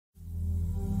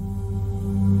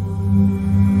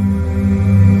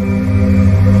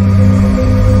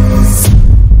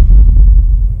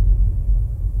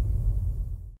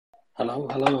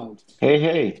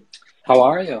How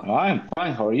are you? I'm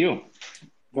fine. How are you?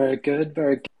 Very good,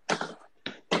 very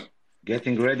good.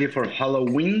 Getting ready for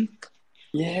Halloween?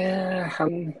 Yeah,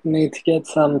 I need to get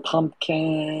some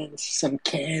pumpkins, some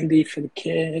candy for the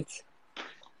kids.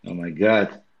 Oh my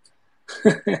God.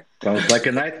 Sounds like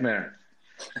a nightmare.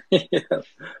 Yeah.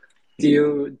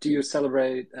 Do you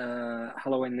celebrate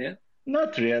Halloween there?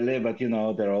 Not really, but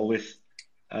there are always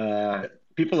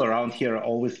people around here are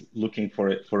always looking for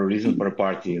a reason for a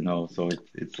party, So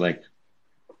it's like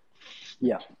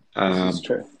Yeah, this is um,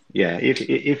 true. yeah,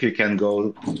 if you can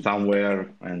go somewhere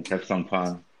and have some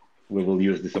fun, we will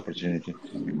use this opportunity.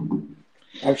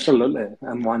 Absolutely,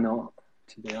 and why not,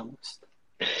 to be honest?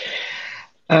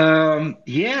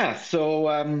 Yeah, so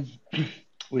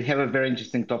we have a very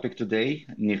interesting topic today,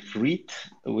 Nephrite,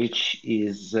 which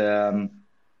is a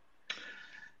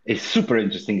super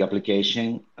interesting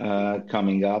application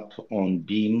coming up on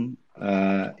Beam.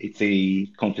 It's a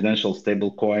confidential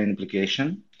stablecoin application,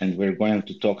 and we're going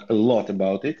to talk a lot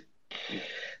about it.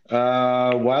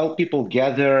 While people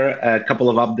gather a couple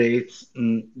of updates,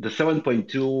 the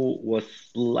 7.2 was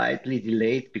slightly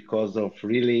delayed because of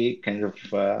really kind of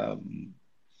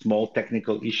small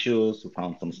technical issues. We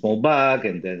found some small bug,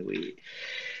 and then we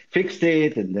fixed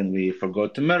it, and then we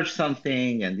forgot to merge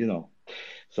something, and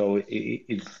so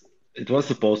it was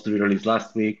supposed to be released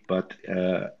last week, but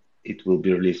it will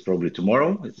be released probably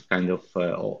tomorrow. It's kind of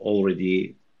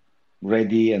already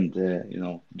ready, and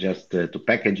just to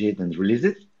package it and release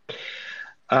it.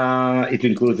 It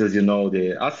includes, as you know, the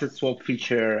asset swap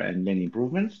feature and many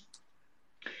improvements.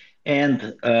 And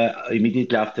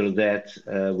immediately after that,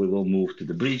 we will move to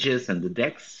the bridges and the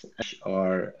decks, which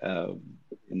are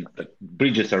the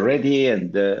bridges are ready,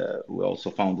 and we also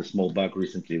found a small bug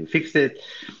recently. We fixed it,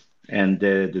 and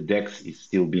the DEX is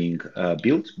still being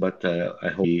built, but I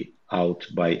hope be out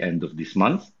by end of this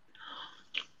month.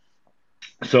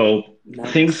 So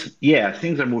Nice.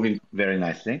 things are moving very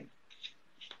nicely.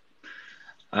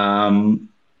 Um,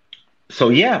 so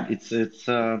yeah, it's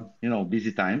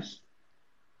busy times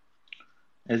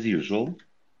as usual.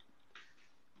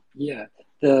 Yeah,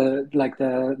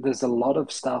 there's a lot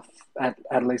of stuff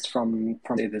at least from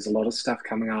there's a lot of stuff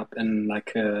coming up in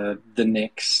like the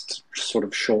next sort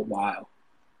of short while.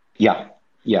 Yeah,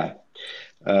 yeah.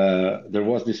 There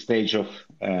was this stage of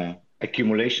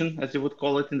accumulation, as you would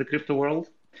call it in the crypto world.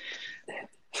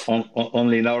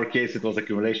 Only in our case, it was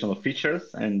accumulation of features,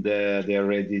 and they are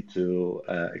ready to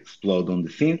explode on the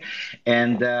scene.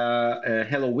 And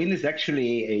Halloween is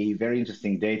actually a very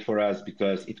interesting date for us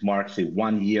because it marks a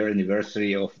 1 year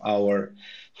anniversary of our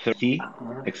 30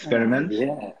 experiment.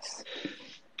 Yes.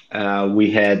 We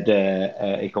had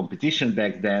a competition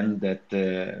back then that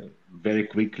very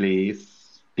quickly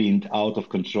spined out of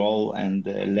control and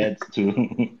led to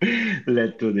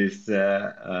led to this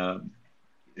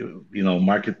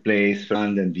marketplace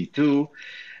fund and V2,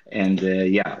 and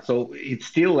yeah, so it's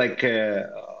still like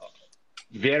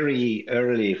very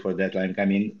early for that. Like, I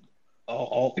mean,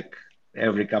 like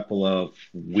every couple of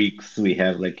weeks we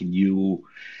have like a new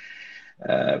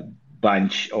uh,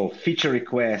 bunch of feature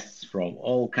requests from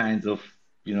all kinds of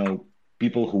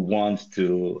people who want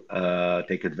to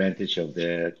take advantage of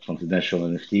the confidential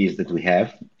NFTs that we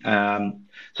have.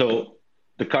 So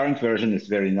the current version is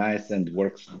very nice and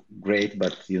works great,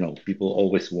 but people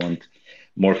always want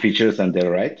more features, and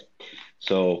they're right.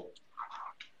 So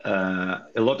a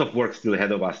lot of work still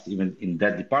ahead of us, even in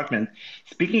that department.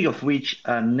 Speaking of which,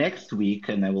 next week,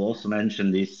 and I will also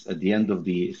mention this at the end of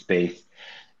the space,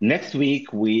 next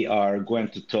week we are going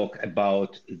to talk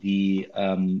about the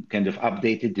kind of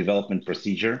updated development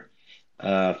procedure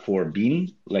for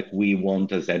Beam. Like we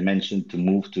want, as I mentioned, to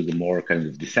move to the more kind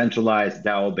of decentralized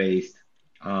DAO-based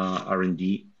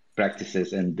R&D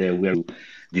practices, and we'll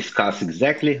discuss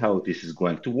exactly how this is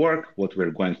going to work, what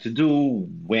we're going to do,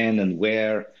 when and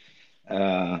where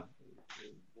uh,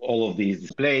 all of these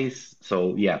displays.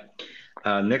 So yeah,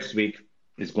 next week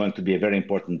is going to be a very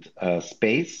important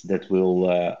space that will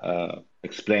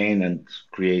explain and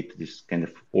create this kind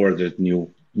of ordered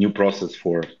new process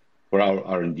for our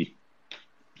R&D.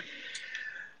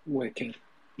 Wicked.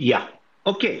 Yeah.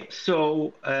 Okay.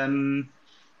 So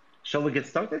shall we get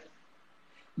started?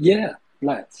 Yeah,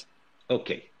 let's.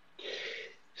 Okay.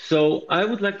 So I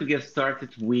would like to get started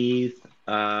with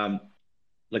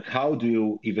like how do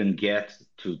you even get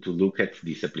to look at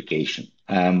this application?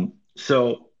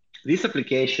 So this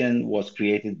application was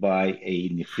created by a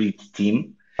Nephrite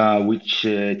team, which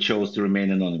chose to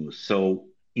remain anonymous. So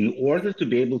in order to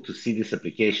be able to see this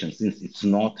application, since it's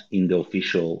not in the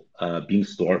official Beam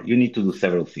store, you need to do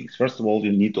several things. First of all,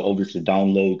 you need to obviously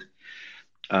download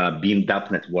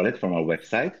Beam.NET wallet from our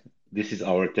website. this is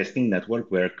our testing network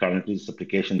where currently this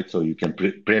application, so you can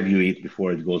preview it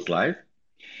before it goes live.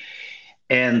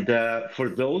 And for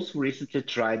those who recently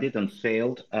tried it and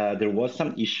failed, there was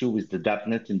some issue with the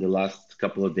 .NET in the last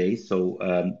couple of days. So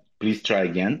please try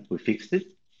again. We fixed it.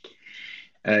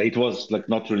 It was like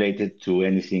not related to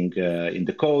anything in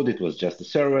the code. It was just a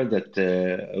server that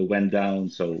went down.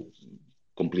 So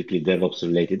completely DevOps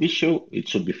related issue. It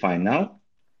should be fine now.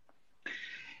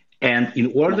 And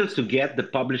in order Nice. to get the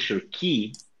publisher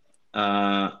key,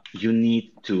 you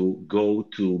need to go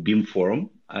to Beam Forum,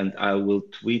 and I will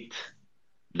tweet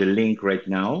the link right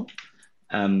now.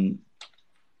 And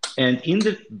in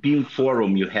the Beam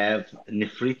Forum, you have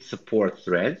Nephrite support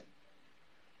thread,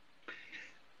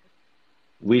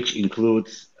 which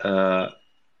includes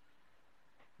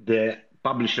the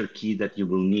publisher key that you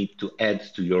will need to add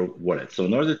to your wallet. So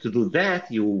in order to do that,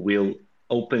 you will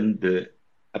open the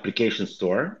application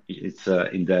store. It's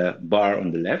in the bar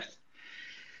on the left.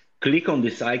 Click on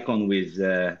this icon with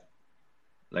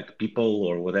like people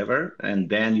or whatever, and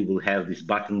then you will have this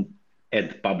button,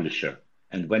 Add Publisher.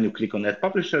 And when you click on Add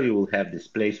Publisher, you will have this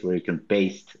place where you can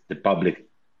paste the public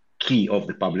key of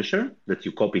the publisher that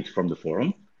you copied from the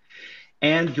forum.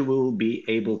 And you will be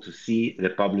able to see the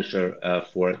publisher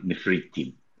for Nephrite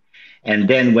team. And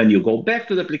then when you go back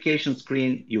to the application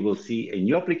screen, you will see a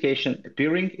new application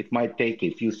appearing. It might take a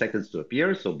few seconds to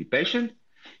appear, so be patient.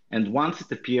 And once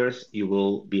it appears, you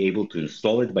will be able to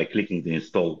install it by clicking the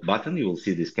install button. You will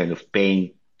see this kind of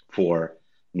pane for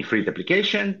Nephrite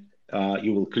application.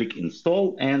 You will click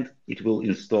install, and it will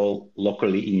install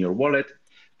locally in your wallet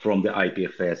from the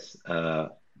IPFS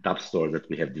dApp store that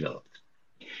we have developed.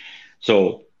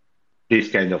 So this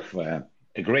kind of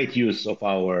a great use of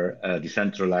our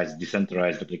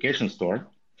decentralized application store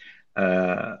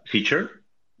feature.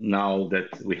 Now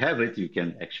that we have it, you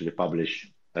can actually publish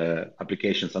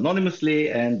applications anonymously,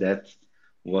 and that's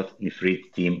what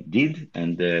Nephrite team did,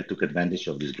 and took advantage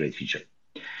of this great feature.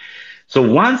 So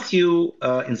once you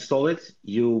install it,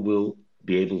 you will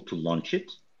be able to launch it.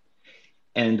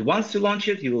 And once you launch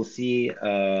it, you will see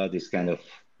this kind of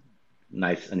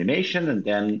nice animation, and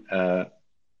then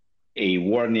a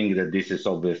warning that this is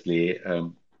obviously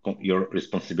your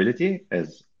responsibility,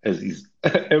 as is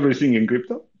everything in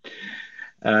crypto.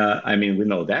 I mean, we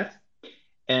know that.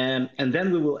 And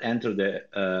then we will enter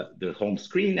the home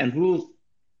screen, and we'll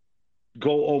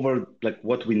go over like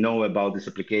what we know about this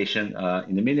application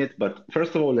in a minute. But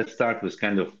first of all, let's start with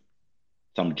kind of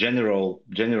some general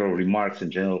remarks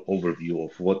and general overview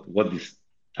of what this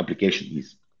application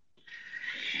is.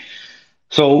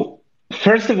 So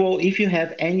first of all, if you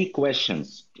have any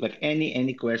questions, like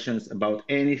any questions about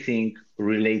anything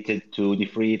related to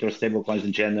Nephrite or stablecoins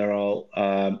in general,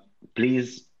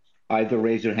 please either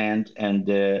raise your hand and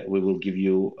we will give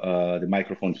you the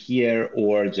microphone here,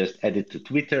 or just add it to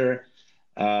Twitter.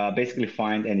 Basically,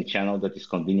 find any channel that is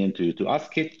convenient to you to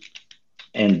ask it.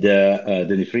 And the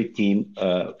Nephrite team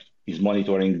is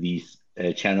monitoring these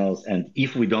channels. And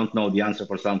if we don't know the answer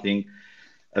for something,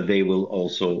 they will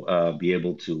also be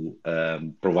able to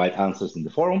provide answers in the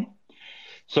forum.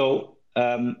 So,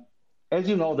 as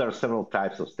you know, there are several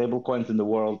types of stablecoins in the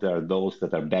world. There are those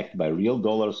that are backed by real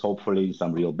dollars, hopefully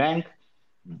some real bank.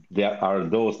 There are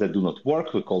those that do not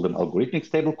work. We call them algorithmic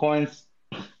stablecoins,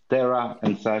 Terra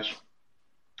and such.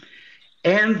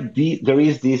 And there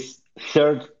is this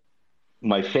third,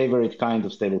 my favorite kind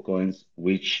of stablecoins,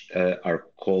 which are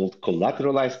called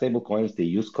collateralized stablecoins. They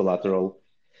use collateral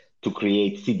to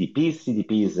create CDPs.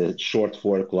 CDP is a short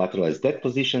for collateralized debt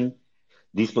position.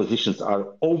 These positions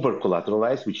are over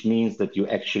collateralized, which means that you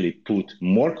actually put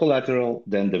more collateral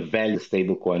than the value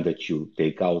stablecoin that you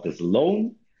take out as a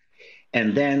loan.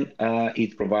 And then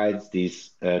it provides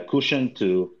this cushion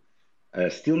to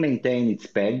still maintain its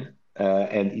peg.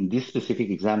 And in this specific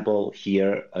example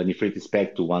here, Nephrite is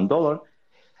pegged to $1.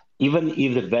 Even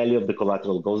if the value of the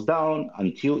collateral goes down,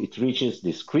 until it reaches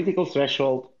this critical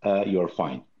threshold, you're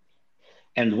fine.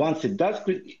 And once it does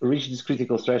reach this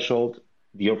critical threshold,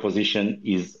 your position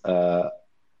is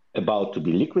about to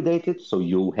be liquidated. So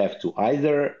you have to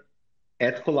either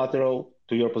add collateral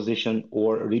to your position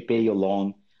or repay your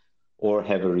loan or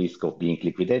have a risk of being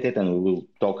liquidated. And we will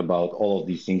talk about all of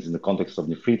these things in the context of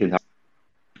Nephrite. And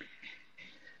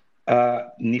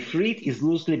Nephrite is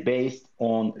loosely based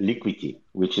on Liquidity,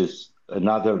 which is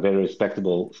another very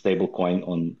respectable stablecoin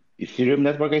on Ethereum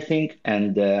network, I think.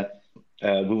 And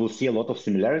we will see a lot of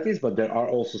similarities, but there are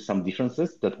also some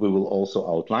differences that we will also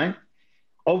outline.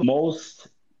 Of most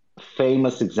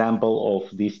famous example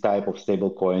of this type of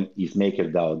stablecoin is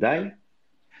MakerDAO DAI.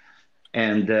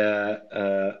 And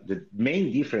the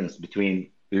main difference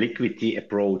between Liquidity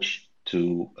approach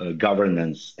to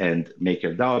governance and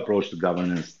MakerDAO approach to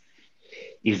governance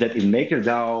is that in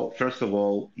MakerDAO, first of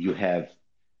all, you have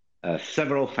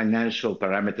several financial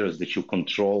parameters that you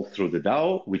control through the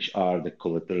DAO, which are the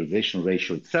collateralization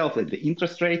ratio itself and the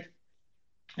interest rate.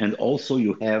 And also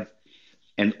you have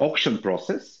an auction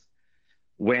process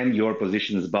when your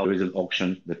position is about, there is an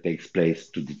auction that takes place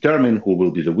to determine who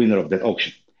will be the winner of that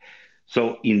auction.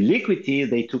 So in Liquidity,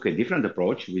 they took a different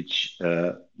approach, which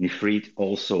Nephrite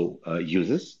also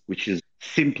uses, which is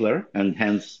simpler and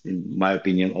hence, in my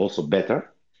opinion, also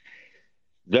better.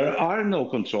 There are no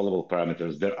controllable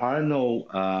parameters. There are no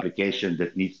application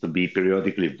that needs to be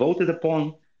periodically voted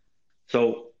upon.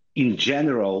 So in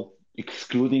general,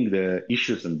 excluding the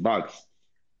issues and bugs,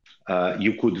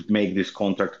 you could make this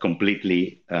contract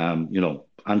completely,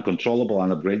 uncontrollable,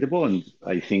 unupgradable, and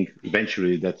I think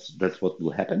eventually that's what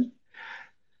will happen.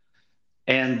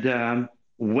 And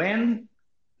when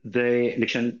the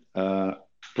election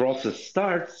process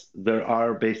starts, there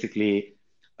are basically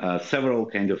several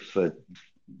kind of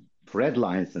red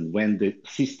lines, and when the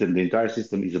entire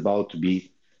system is about to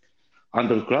be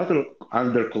under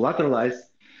collateralized,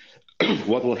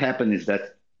 what will happen is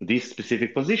that this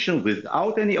specific position,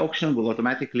 without any auction, will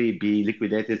automatically be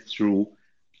liquidated through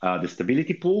the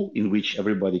stability pool in which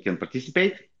everybody can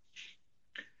participate.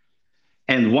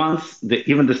 And once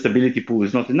even the stability pool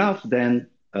is not enough, then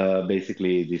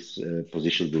basically this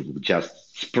position will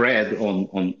just spread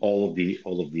on all of the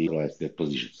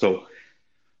positions. So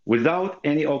without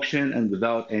any auction and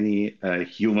without any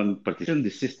human participation, the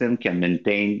system can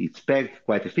maintain its peg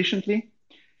quite efficiently.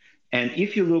 And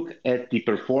if you look at the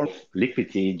performance of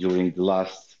Liquidity during the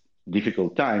last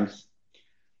difficult times,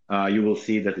 you will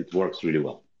see that it works really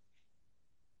well.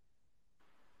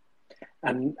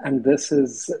 And this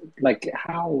is like,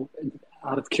 how,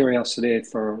 out of curiosity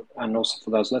and also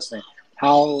for those listening,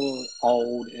 how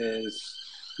old is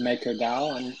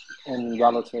MakerDAO and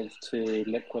relative to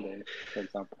Liquidity, for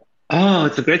example? Oh,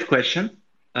 it's a great question.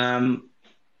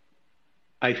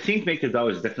 I think MakerDAO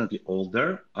is definitely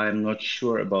older. I'm not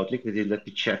sure about Liquidity. Let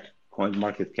me check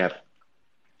CoinMarketCap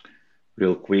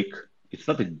real quick. It's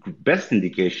not the best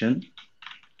indication.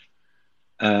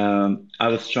 I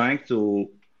was trying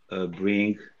to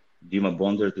bring Dima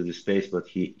Bonder to the space, but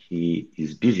he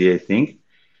is busy, I think,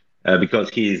 because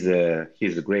he's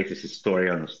the greatest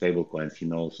historian of stablecoins. He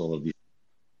knows all of this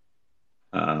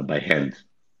by hand.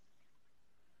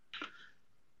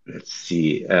 Let's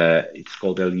see. It's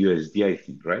called LUSD, I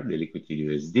think, right? The Liquidity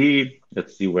USD.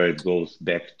 Let's see where it goes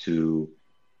back to.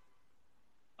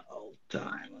 All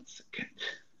time. 1 second.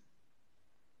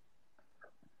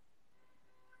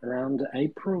 Around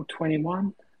April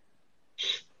 21.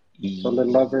 So a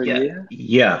little over a year.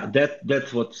 Yeah,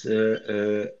 that's what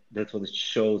it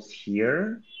shows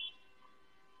here.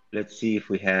 Let's see if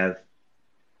we have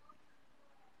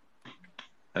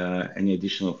any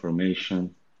additional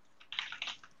information.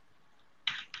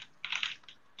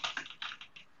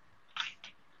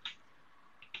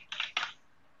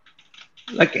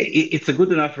 Like it's a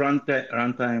good enough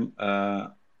runtime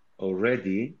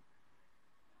already.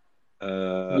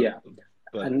 Yeah.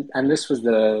 And this was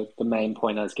the main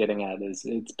point I was getting at, is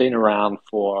it's been around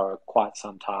for quite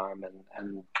some time,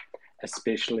 and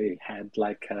especially had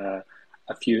like a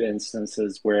few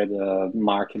instances where the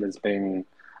market has been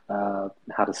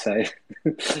how to say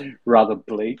rather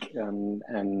bleak,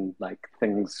 and like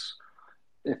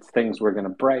if things were going to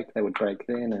break, they would break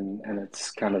then, and it's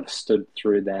kind of stood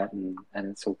through that, and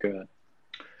it's all good.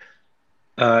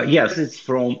 Yes, it's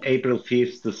from April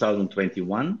 5th,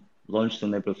 2021. Launched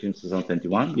on April 5th,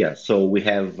 2021. Yeah, so we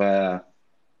have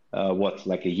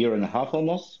like a year and a half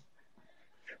almost?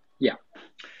 Yeah.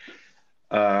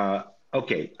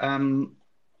 Okay.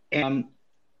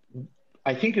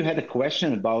 I think you had a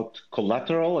question about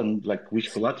collateral and like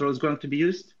which collateral is going to be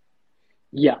used.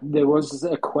 Yeah, there was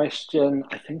a question,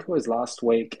 I think it was last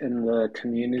week in the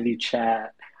community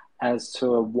chat, as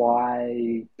to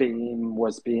why Beam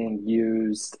was being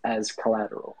used as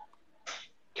collateral.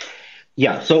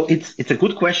 Yeah, so it's a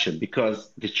good question,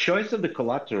 because the choice of the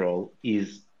collateral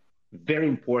is very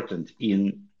important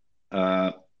in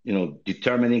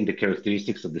determining the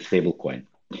characteristics of the stablecoin.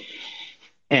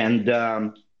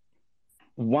 And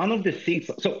one of the things,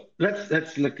 so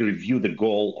let's like review the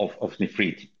goal of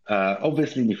Nephrite.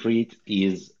 Obviously, Nephrite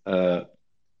is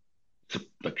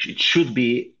it should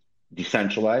be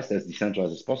decentralized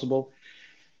as possible.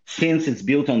 Since it's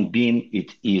built on Beam,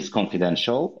 it is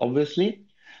confidential, obviously.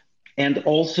 And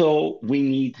also, we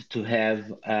need to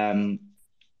have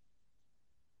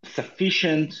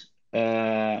sufficient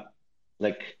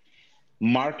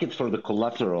market for the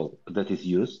collateral that is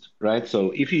used, right?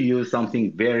 So if you use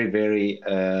something very, very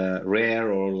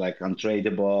rare or like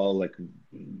untradeable, like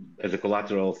as a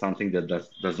collateral, something that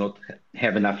does not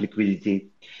have enough liquidity,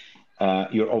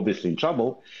 you're obviously in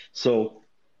trouble. So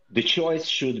the choice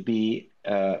should be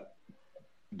the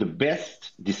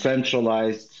best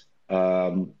decentralized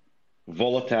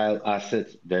volatile asset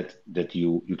that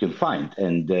you can find.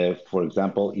 And for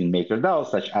example, in MakerDAO,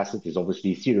 such asset is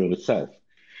obviously Ethereum itself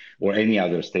or any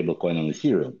other stablecoin on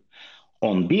Ethereum.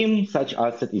 On Beam, such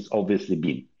asset is obviously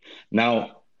Beam.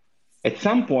 Now, at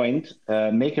some point,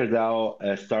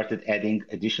 MakerDAO started adding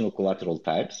additional collateral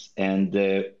types,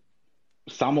 and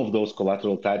some of those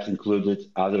collateral types included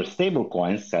other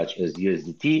stablecoins such as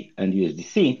USDT and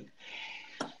USDC.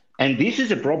 And this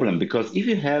is a problem because if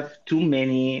you have too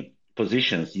many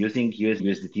positions using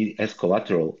USDT as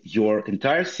collateral, your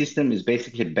entire system is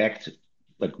basically backed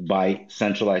like by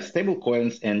centralized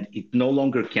stablecoins, and it no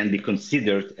longer can be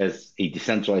considered as a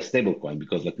decentralized stablecoin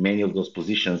because like many of those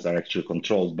positions are actually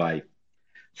controlled by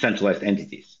centralized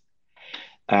entities.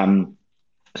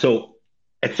 So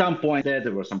at some point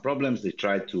there were some problems. They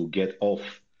tried to get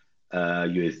off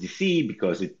USDC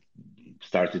because it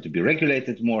started to be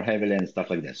regulated more heavily and stuff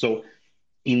like that. So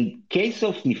in case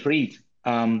of Nephrite,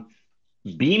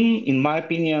 Beam, in my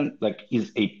opinion, like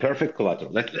is a perfect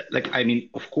collateral. I mean,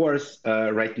 of course,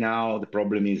 right now the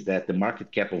problem is that the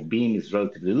market cap of Beam is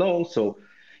relatively low. So,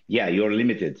 yeah, you're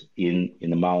limited in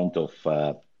amount of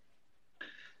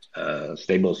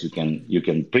stables you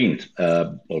can print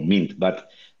or mint. But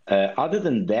other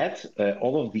than that,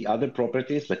 all of the other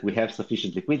properties, like we have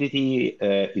sufficient liquidity,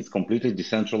 it's completely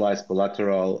decentralized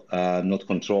collateral, not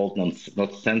controlled, not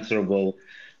censorable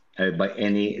by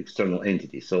any external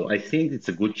entity. So I think it's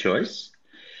a good choice.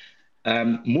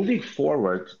 Moving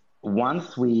forward,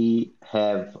 once we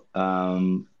have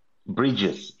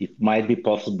bridges, it might be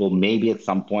possible maybe at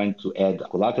some point to add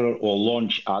collateral or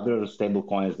launch other stable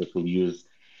coins that will use,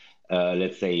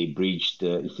 let's say, bridged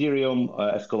Ethereum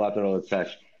as collateral,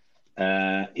 etc.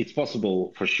 It's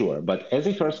possible for sure. But as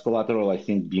a first collateral, I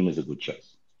think Beam is a good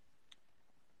choice.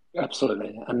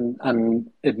 Absolutely,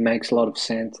 and it makes a lot of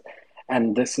sense.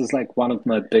 And this is like one of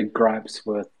my big gripes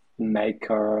with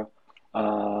Maker.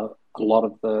 A lot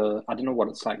of the I don't know what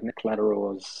it's like. The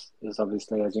collateral is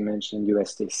obviously, as you mentioned,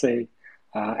 USDC,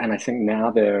 and I think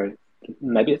now they're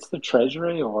maybe it's the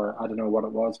Treasury or I don't know what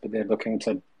it was, but they're looking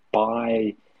to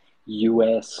buy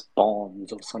US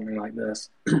bonds or something like this.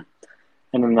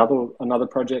 And another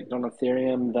project on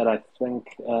Ethereum that I think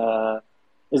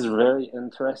is very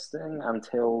interesting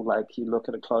until like you look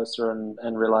at it closer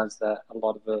and realize that a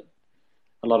lot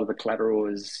of the collateral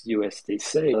is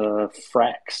USDC, the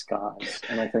Frax guys,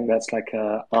 and I think that's like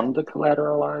a under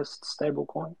collateralized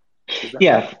stablecoin. Is that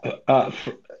right? Yeah,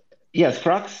 yes,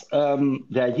 Frax.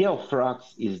 The idea of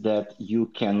Frax is that you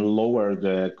can lower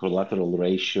the collateral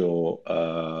ratio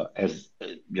as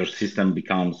your system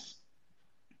becomes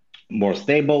more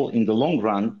stable in the long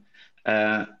run.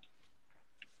 Uh,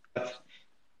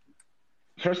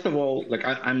 First of all, like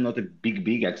I'm not a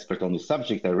big expert on the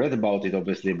subject. I read about it,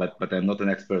 obviously, but I'm not an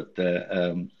expert.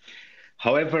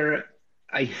 However,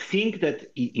 I think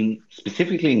that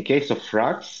specifically in case of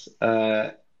Frax,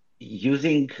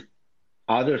 using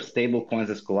other stable coins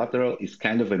as collateral is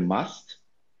kind of a must.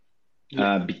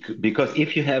 Yeah, Because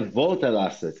if you have volatile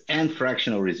assets and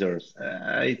fractional reserves,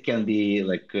 it can be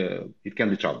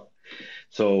trouble.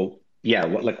 So yeah,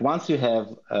 like once you have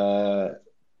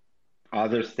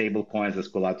other stable coins as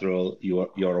collateral,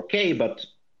 you're okay. But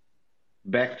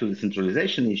back to the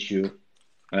centralization issue,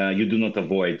 you do not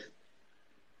avoid,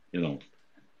 you know,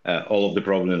 all of the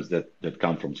problems that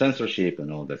come from censorship and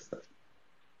all that stuff.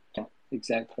 yeah,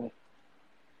 exactly.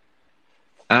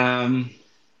 Um,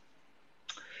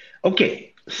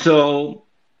 okay, so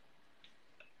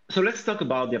let's talk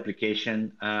about the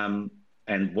application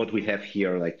and what we have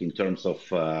here, like in terms of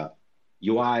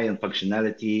UI and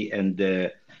functionality and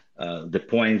the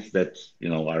points that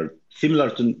are similar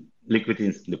to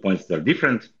Liquidity, the points that are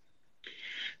different.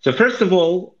 So first of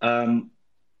all,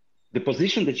 the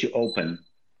position that you open,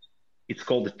 it's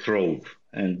called a trove,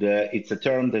 and it's a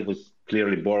term that was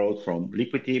clearly borrowed from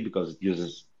Liquidity because it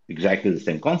uses exactly the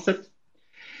same concept.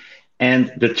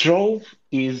 And the trove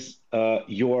is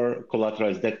your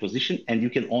collateralized debt position, and you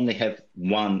can only have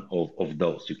one of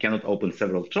those. You cannot open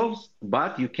several troves,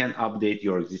 but you can update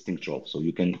your existing trove. So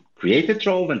you can create a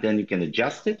trove, and then you can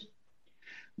adjust it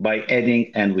by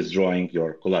adding and withdrawing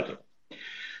your collateral.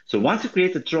 So once you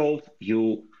create a trove,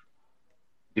 you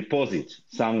deposit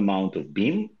some amount of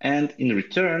BEAM, and in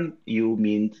return, you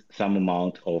mint some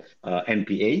amount of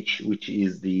NPH, which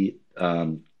is the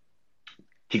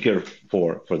ticker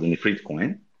for the Nephrite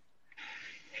coin.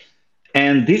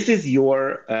 And this is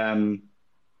your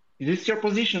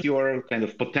position, your kind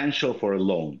of potential for a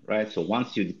loan, right? So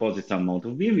once you deposit some amount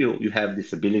of BIM, you have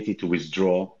this ability to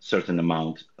withdraw certain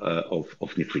amount of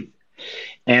Nephrite.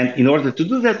 And in order to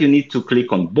do that, you need to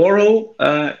click on borrow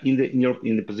in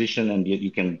the position, and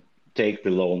you can take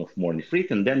the loan of more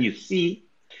Nephrite, and then you see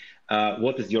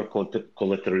what is your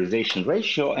collateralization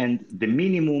ratio, and the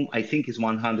minimum I think is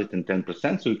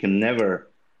 110%. So you can never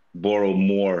borrow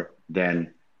more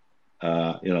than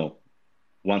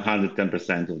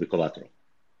 110% of the collateral.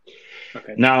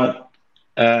 Okay. Now,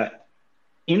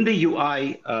 in the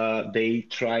UI, they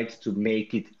tried to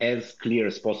make it as clear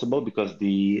as possible because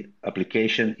the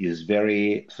application is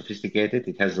very sophisticated.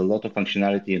 It has a lot of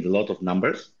functionality and a lot of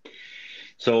numbers.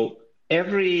 So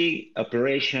every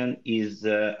operation is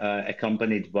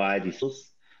accompanied by these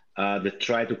tools that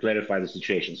try to clarify the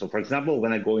situation. So, for example,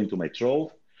 when I go into my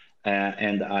Trove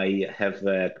and I have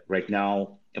right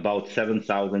now about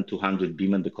 7,200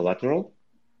 BIM in the collateral,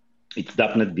 it's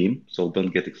 .NET BIM, so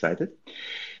don't get excited.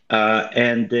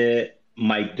 And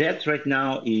my debt right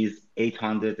now is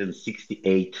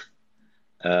 868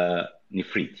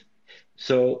 Nephrite.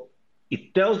 So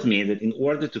it tells me that in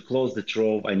order to close the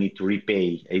Trove, I need to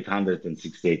repay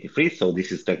 868 Nephrite. So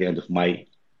this is the kind of my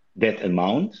debt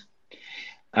amount.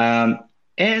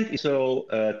 And so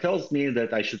tells me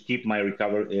that I should keep my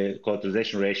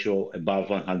collateralization ratio above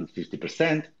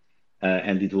 150%,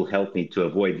 and it will help me to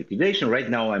avoid liquidation. Right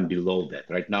now, I'm below that.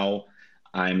 Right now,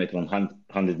 I'm at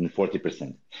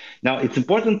 140%. Now, it's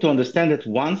important to understand that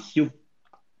once you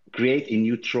create a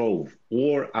new Trove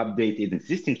or update an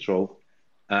existing Trove,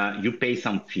 you pay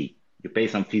some fee. You pay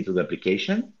some fee to the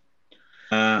application.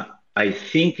 I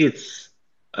think it's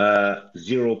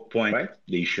 0 point, right?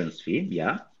 The issuance fee,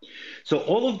 yeah. So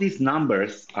all of these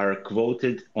numbers are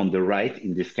quoted on the right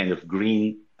in this kind of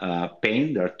green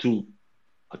pane. There are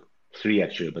three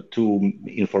actually, but two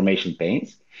information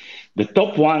panes. The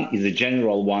top one is a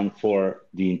general one for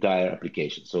the entire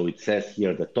application. So it says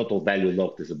here the total value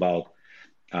locked is about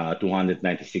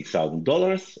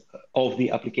 $296,000 of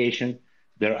the application.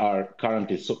 There are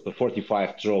currently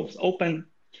 45 Troves open.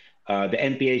 The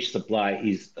NPH supply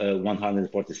is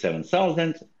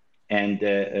 147,000. And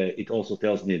it also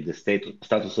tells me the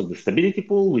status of the stability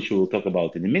pool, which we will talk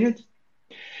about in a minute.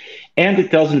 And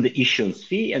it tells me the issuance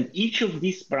fee. And each of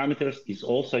these parameters is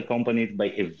also accompanied by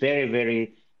a very,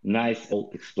 very nice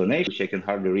explanation, which I can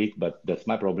hardly read, but that's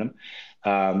my problem.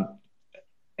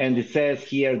 And it says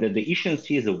here that the issuance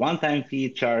fee is a one-time fee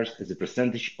charged as a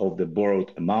percentage of the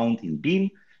borrowed amount in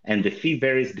BIM, and the fee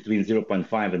varies between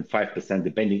 0.5 and 5%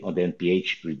 depending on the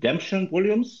NPH redemption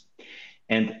volumes.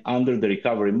 And under the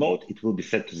recovery mode, it will be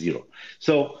set to 0.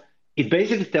 So it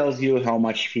basically tells you how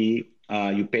much fee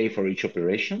you pay for each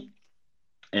operation.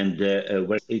 And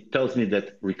it tells me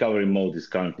that recovery mode is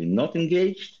currently not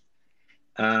engaged.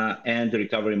 And the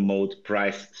recovery mode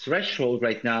price threshold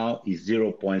right now is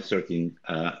 0.13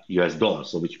 US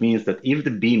dollars. So which means that if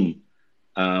the BIM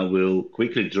will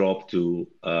quickly drop to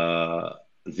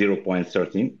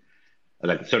 0.13,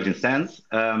 like 13 cents,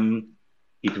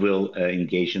 it will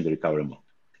engage in the recovery mode.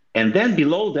 And then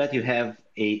below that, you have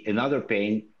another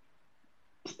pane,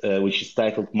 which is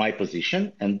titled My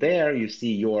Position. And there you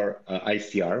see your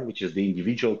ICR, which is the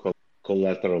individual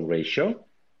collateral ratio.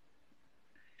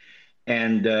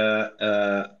 And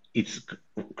it's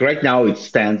right now it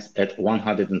stands at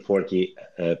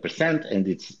 140%, and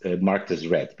it's marked as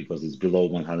red because it's below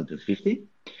 150.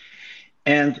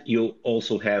 And you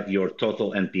also have your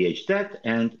total NPH debt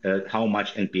and how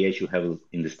much NPH you have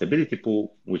in the stability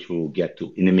pool, which we will get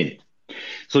to in a minute.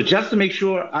 So just to make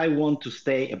sure I want to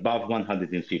stay above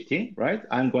 150, right?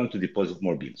 I'm going to deposit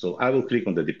more BIM. So I will click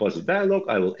on the deposit dialog.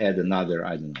 I will add another,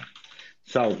 I don't know,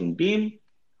 1,000 BIM.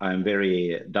 I'm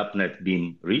very .NET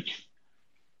BIM rich,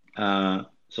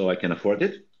 so I can afford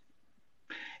it.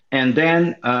 And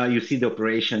then you see the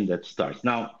operation that starts.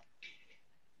 Now,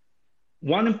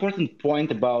 one important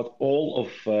point about all of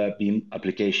BIM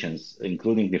applications,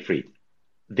 including Nephrite,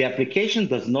 the application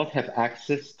does not have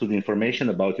access to the information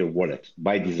about your wallet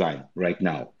by design right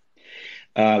now,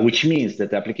 which means that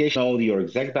the application knows your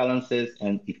exact balances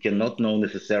and it cannot know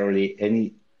necessarily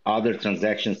any other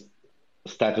transactions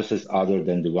statuses other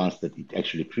than the ones that it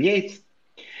actually creates.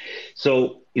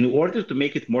 So in order to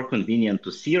make it more convenient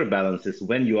to see your balances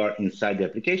when you are inside the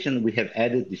application, we have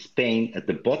added this pane at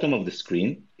the bottom of the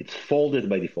screen. It's folded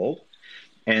by default,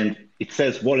 and it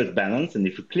says wallet balance. And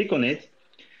if you click on it,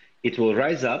 it will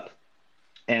rise up,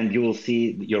 and you will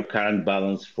see your current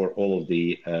balance for all of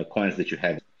the coins that you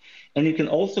have. And you can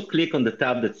also click on the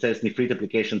tab that says Nephrite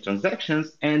application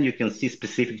transactions, and you can see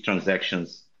specific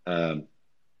transactions that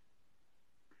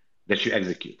you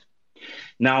execute.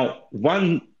 Now,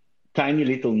 one tiny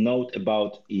little note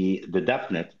about the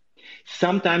DAPnet.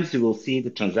 Sometimes you will see the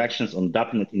transactions on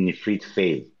DAPnet in Nephrite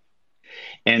fail.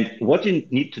 And what you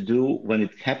need to do when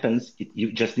it happens,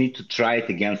 you just need to try it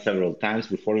again several times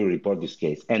before you report this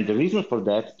case. And the reason for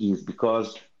that is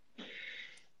because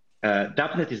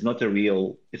DAPnet is not a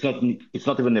real, it's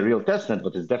not even a real testnet,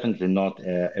 but it's definitely not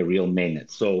a real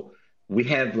mainnet. So we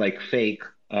have like fake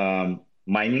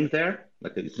mining there,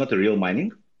 like it's not a real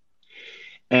mining.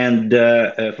 And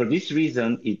for this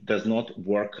reason, it does not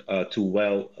work too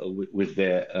well with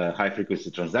the high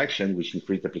frequency transaction, which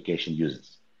Nephrite application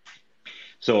uses.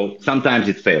 So sometimes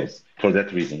it fails for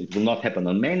that reason. It will not happen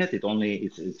on mainnet.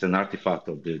 It's an artifact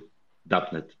of the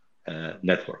DAPnet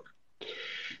network.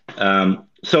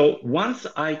 So once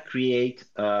I create,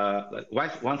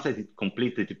 once I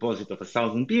complete the deposit of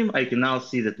 1,000 beam, I can now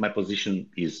see that my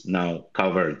position is now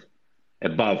covered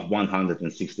above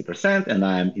 160%, and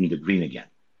I'm in the green again.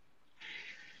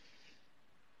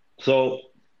 So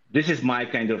this is my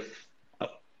kind of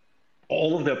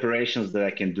all of the operations that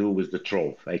I can do with the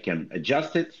trove. I can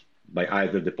adjust it by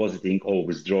either depositing or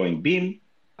withdrawing beam.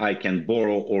 I can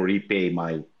borrow or repay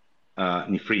my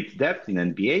Nephrite debt in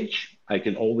NBH. I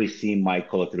can always see my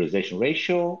collateralization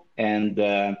ratio, and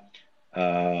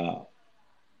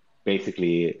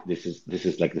basically this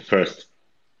is like the first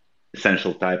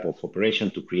essential type of operation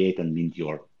to create and mint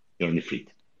your Nephrite.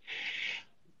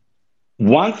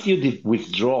 Once you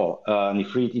withdraw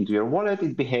Nephrite into your wallet,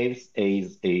 it behaves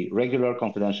as a regular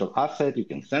confidential asset. You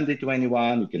can send it to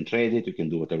anyone, you can trade it, you can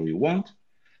do whatever you want.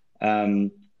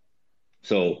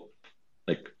 So,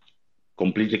 like,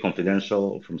 completely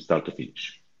confidential from start to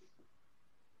finish.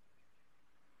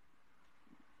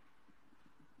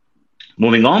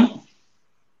 Moving on.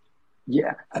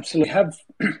 Yeah, absolutely.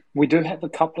 We do have a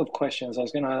couple of questions. I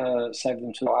was going to save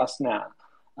them to us now.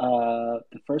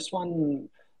 The first one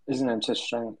is an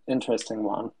interesting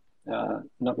one.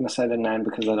 Not going to say the name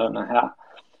because I don't know how.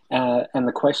 And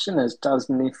the question is, does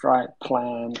Nephrite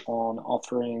plan on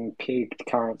offering pegged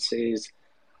currencies,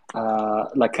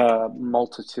 like a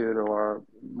multitude or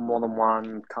more than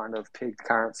one kind of pegged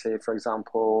currency, for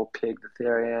example, pegged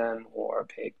Ethereum or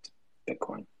pegged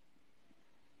Bitcoin?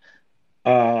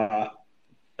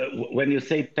 When you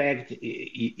say pegged,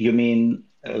 you mean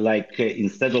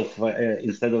instead of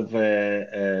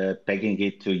pegging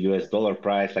it to US dollar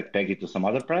price, like peg it to some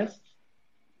other price?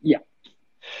 Yeah.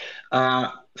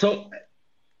 So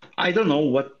I don't know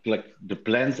what like the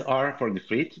plans are for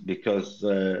Nephrite because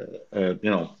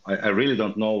I really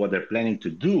don't know what they're planning to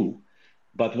do.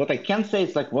 But what I can say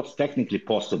is like what's technically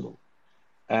possible.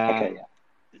 Okay. Yeah.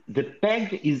 The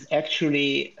peg is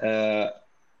actually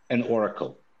an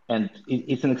oracle, and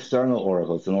it's an external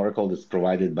oracle. It's an oracle that's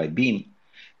provided by Beam.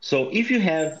 So if you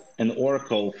have an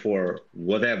oracle for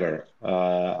whatever,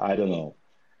 I don't know,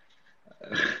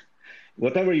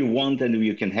 whatever you want, and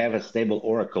you can have a stable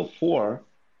oracle for,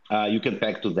 you can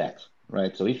peg to that,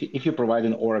 right? So if you provide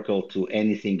an oracle to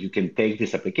anything, you can take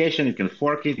this application, you can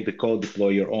fork it, the code, deploy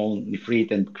your own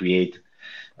Nephrite, and create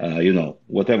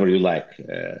whatever you like.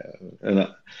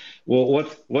 Well,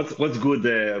 what's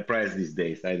good price these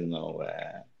days? I don't know.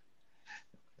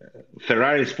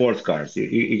 Ferrari sports cars.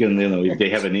 You can, if they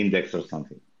have an index or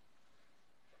something.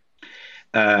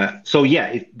 So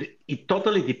yeah, it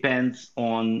totally depends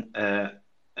on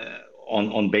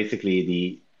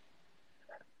basically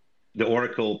the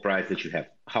oracle price that you have.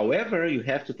 However, you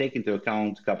have to take into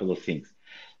account a couple of things.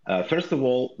 First of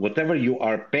all, whatever you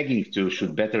are pegging to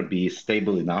should better be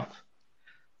stable enough,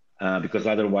 because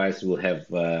otherwise we'll have,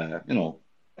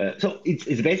 so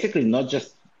it's basically not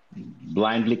just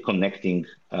blindly connecting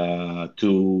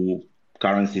two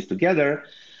currencies together.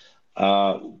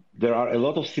 There are a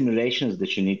lot of simulations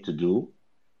that you need to do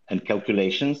and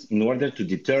calculations in order to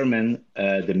determine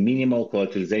the minimal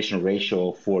collateralization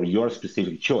ratio for your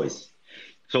specific choice.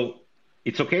 So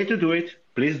it's okay to do it.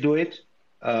 Please do it.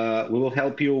 We will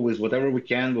help you with whatever we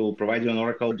can. We will provide you an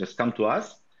oracle. Just come to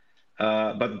us.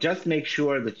 But just make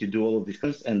sure that you do all of these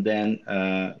things, and then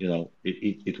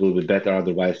it will be better.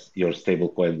 Otherwise, your stable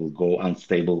coin will go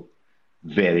unstable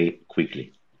very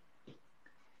quickly,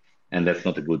 and that's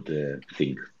not a good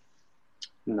thing.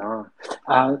 No.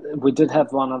 We did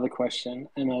have one other question,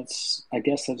 and I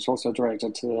guess it's also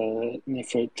directed to the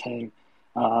Nephrite team.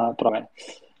 But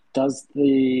does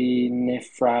the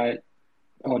Nephrite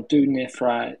or do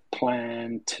Nephrite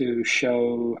plan to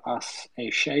show us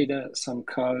a shader, some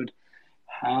code?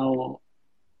 How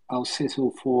I'll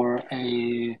settle for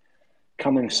a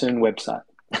coming soon website.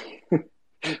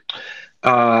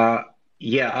 Uh,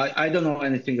 yeah, I don't know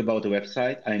anything about the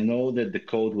website. I know that the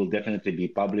code will definitely be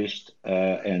published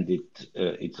and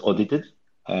it's audited.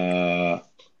 Uh,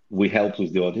 we helped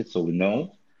with the audit, so we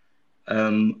know.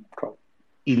 Um, Cool.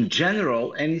 in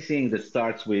general, anything that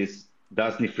starts with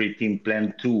 "Does Nifri team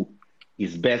plan to"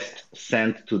 is best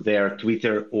sent to their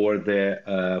Twitter or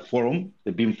the forum,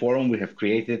 the Beam forum. We have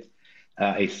created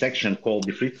a section called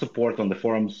Nifri support on the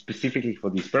forum specifically for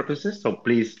these purposes. So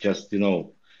please just,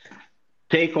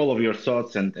 take all of your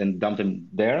thoughts and dump them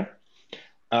there.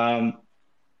 Um,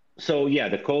 so yeah,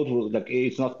 the code will like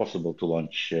it's not possible to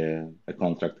launch a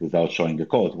contract without showing the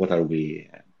code. What are we,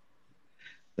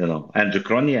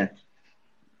 Androcronia?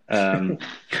 Um,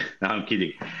 no, I'm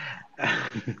kidding.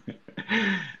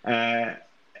 uh,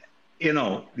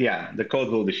 yeah, the code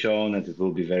will be shown and it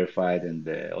will be verified and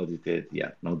audited.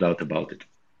 Yeah, no doubt about it.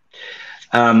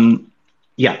 Um,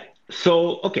 yeah.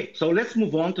 So okay, so let's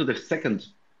move on to the second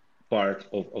part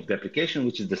of the application,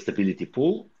 which is the stability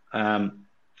pool.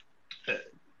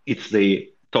 It's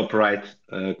the top right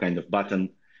kind of button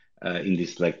in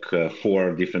this like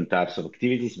four different types of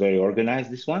activities, very organized,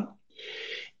 this one.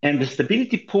 And the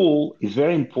stability pool is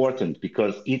very important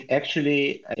because it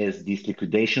actually is this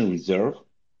liquidation reserve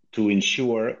to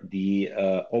ensure the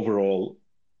overall,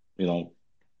 you know,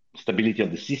 stability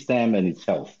of the system and its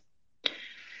health.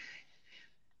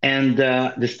 And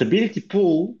the stability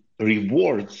pool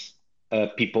rewards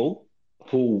people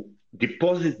who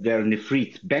deposit their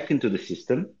Nephrite back into the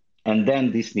system, and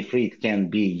then this Nephrite can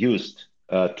be used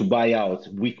to buy out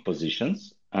weak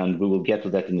positions. And we will get to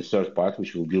that in the third part,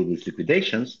 which will deal with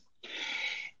liquidations.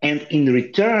 And in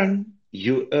return,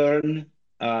 you earn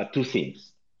two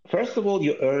things. First of all,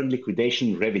 you earn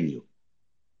liquidation revenue,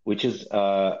 which is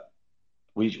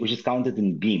which is counted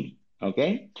in beam.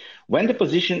 Okay, when the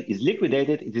position is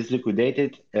liquidated, it is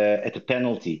liquidated at a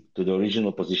penalty to the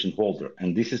original position holder,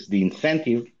 and this is the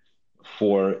incentive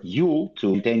for you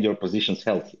to maintain your positions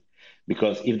healthy.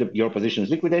 Because if your position is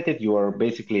liquidated, you are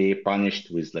basically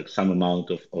punished with like some amount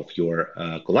of your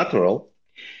collateral,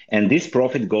 and this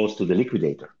profit goes to the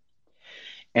liquidator.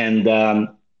 And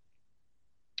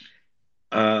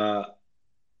uh,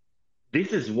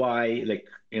 this is why, like,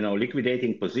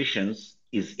 liquidating positions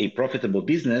is a profitable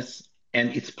business,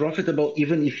 and it's profitable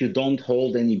even if you don't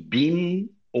hold any beam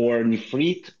or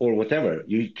nifrit or whatever.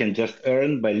 You can just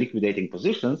earn by liquidating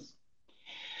positions.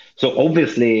 So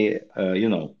obviously,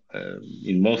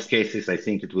 in most cases, I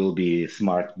think it will be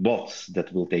smart bots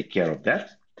that will take care of that.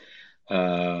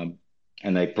 Um,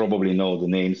 and I probably know the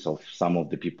names of some of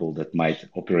the people that might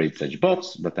operate such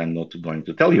bots, but I'm not going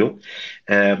to tell you.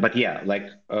 But yeah, like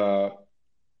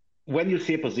when you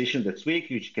see a position that's weak,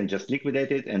 you can just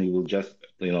liquidate it and you will just,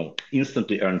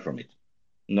 instantly earn from it.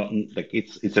 Not like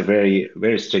it's a very,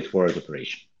 very straightforward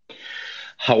operation.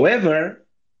 However,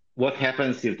 what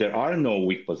happens if there are no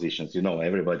weak positions?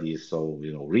 Everybody is so,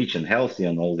 rich and healthy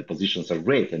and all the positions are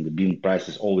great and the bean price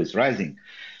is always rising.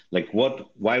 Like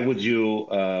why would you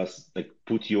like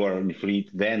put your Nifrit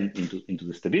then into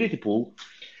the stability pool?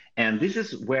 And this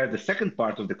is where the second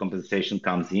part of the compensation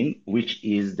comes in, which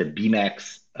is the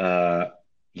BMAX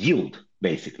yield,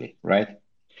 basically, right?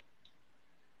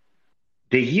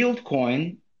 The yield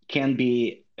coin can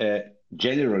be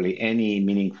generally any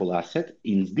meaningful asset.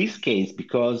 In this case,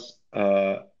 because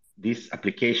this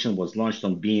application was launched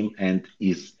on Beam and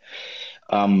is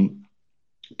um,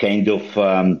 kind of,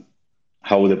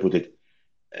 how would I put it,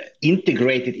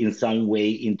 integrated in some way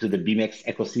into the BMX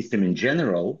ecosystem in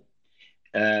general,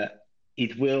 uh,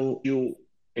 it will you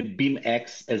a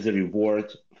BIMX as a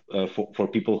reward for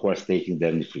people who are staking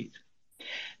their Nifrit.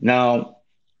 Now,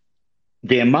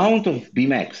 the amount of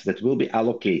BMX that will be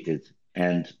allocated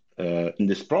and in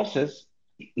this process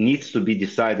needs to be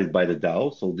decided by the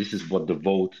DAO. So this is what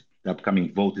the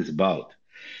upcoming vote is about.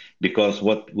 Because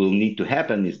what will need to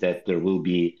happen is that there will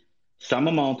be some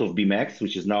amount of BMX,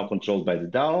 which is now controlled by the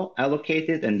DAO,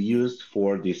 allocated and used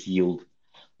for this yield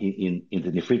in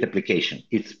the Nifrit application.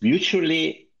 It's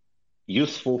mutually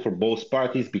useful for both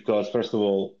parties because, first of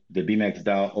all, the BMX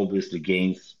DAO obviously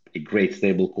gains a great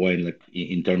stable coin, like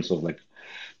in terms of like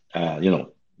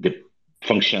the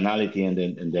functionality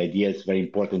and the idea is very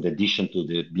important addition to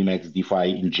the BMX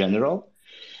DeFi in general.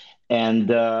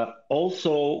 And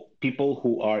also, people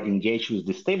who are engaged with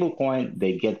the stablecoin,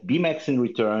 they get BMAX in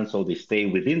return, so they stay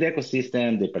within the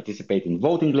ecosystem, they participate in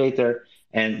voting later,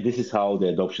 and this is how the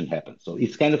adoption happens. So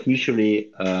it's kind of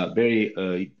mutually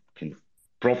very kind of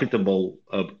profitable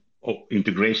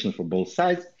integration for both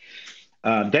sides.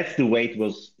 That's the way it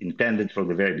was intended from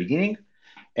the very beginning.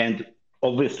 And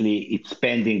obviously, it's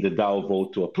pending the DAO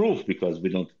vote to approve because we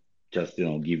don't. just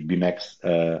give BMX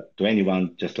to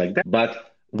anyone just like that.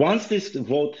 But once this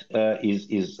vote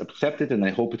is accepted, and I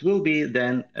hope it will be,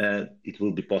 then it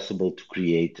will be possible to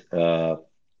create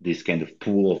this kind of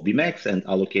pool of BMX and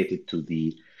allocate it to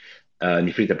the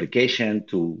Nephrite application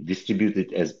to distribute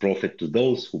it as profit to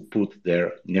those who put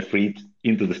their Nephrite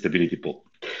into the stability pool.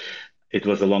 It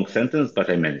was a long sentence, but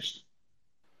I managed.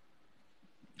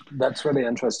 That's really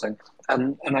interesting.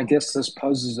 And I guess this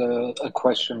poses a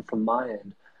question from my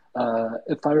end.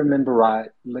 If I remember right,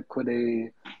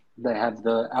 Liquidity, they have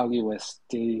the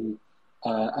LUSD,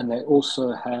 and they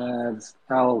also have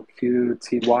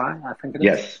LQTY, I think it is.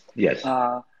 Yes,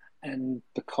 yes. And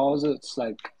because it's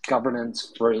like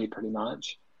governance free pretty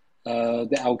much, the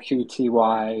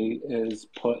LQTY is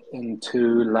put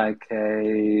into like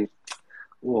a,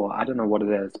 well, I don't know what it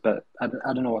is, but I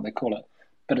don't know what they call it.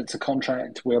 But it's a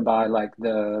contract whereby like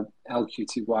the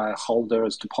LQTY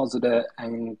holders deposit it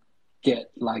and get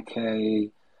like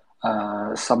a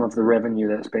some of the revenue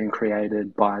that's been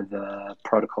created by the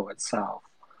protocol itself.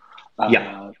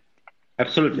 Yeah, Uh,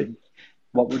 absolutely.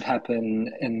 what would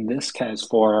happen in this case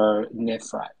for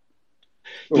Nephrite,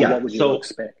 or what Yeah, would you so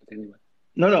expect anyway?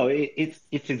 no,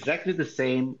 it's exactly the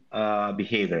same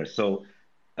behavior. So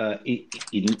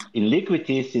in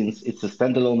Liquidity, since it's a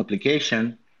standalone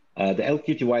application, the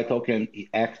LQTY token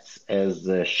acts as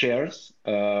shares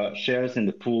in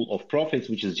the pool of profits,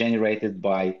 which is generated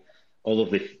by all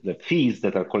of the fees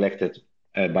that are collected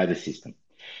by the system.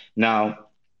 Now,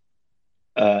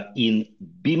 in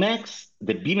BMax,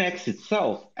 the BMax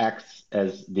itself acts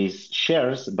as these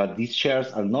shares, but these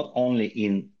shares are not only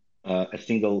in a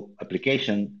single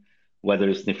application, whether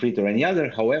it's Nefrit or any other.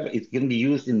 However, it can be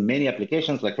used in many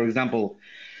applications. Like, for example,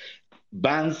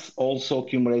 Bands also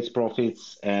accumulates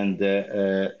profits, and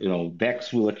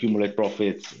DEX will accumulate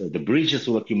profits. The bridges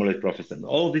will accumulate profits, and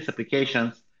all these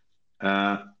applications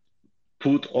uh,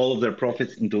 put all of their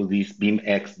profits into this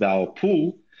BeamX DAO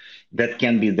pool that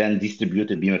can be then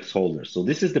distributed BeamX holders. So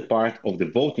this is the part of the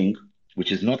voting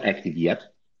which is not active yet,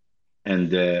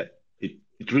 and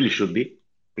it really should be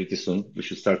pretty soon. We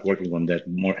should start working on that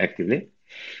more actively.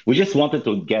 We just wanted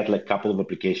to get like a couple of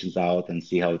applications out and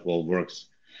see how it all works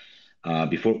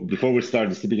before we start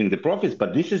distributing the profits.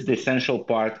 But this is the essential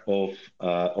part of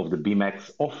the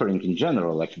BMX offering in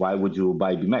general. Like, why would you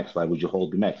buy BMX? Why would you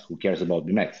hold BMX? Who cares about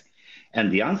BMX?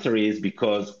 And the answer is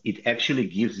because it actually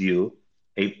gives you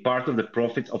a part of the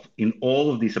profits of in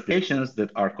all of these applications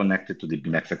that are connected to the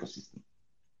BMX ecosystem.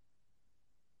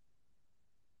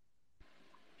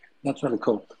 That's really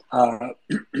cool.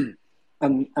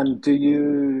 And do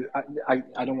you?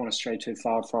 I don't want to stray too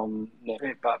far from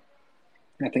Netflix, but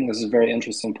I think this is a very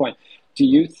interesting point. Do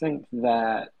you think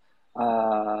that,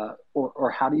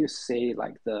 or how do you see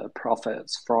like the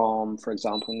profits from, for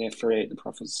example, Nephrite, the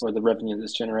profits or the revenue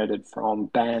that's generated from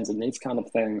bands and these kind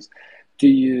of things? Do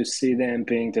you see them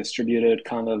being distributed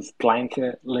kind of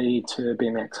blanketly to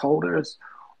BMX holders,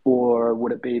 or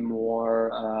would it be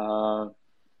more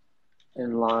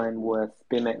in line with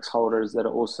BMX holders that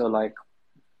are also like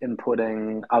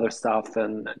inputting other stuff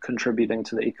and contributing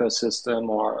to the ecosystem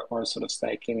or sort of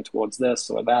staking towards this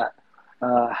or that?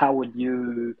 How would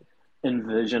you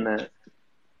envision it?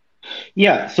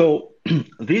 Yeah, so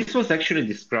this was actually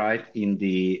described in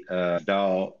the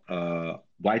DAO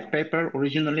white paper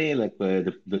originally, like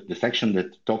the section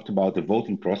that talked about the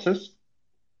voting process.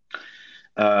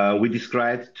 We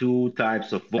described two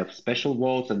types of votes. We have special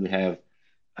votes and we have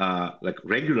like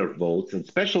regular votes. And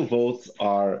special votes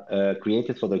are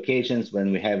created for the occasions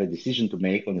when we have a decision to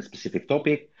make on a specific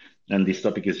topic, and this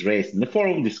topic is raised in the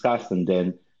forum, discussed, and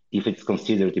then if it's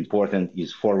considered important,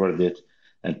 is forwarded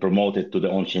and promoted to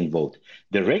the on-chain vote.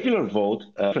 The regular vote,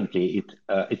 differently,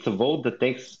 it's a vote that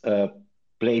takes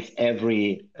place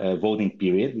every voting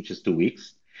period, which is 2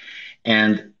 weeks.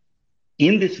 And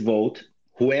in this vote,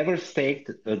 whoever staked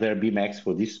their BMax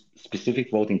for this specific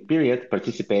voting period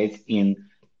participates in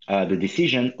the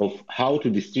decision of how to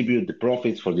distribute the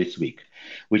profits for this week,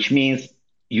 which means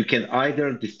you can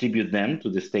either distribute them to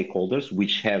the stakeholders,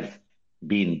 which have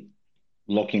been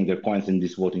locking their coins in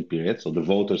this voting period, so the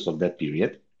voters of that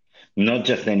period, not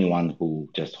just anyone who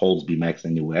just holds BMax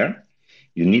anywhere.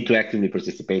 You need to actively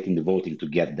participate in the voting to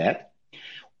get that.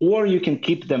 Or you can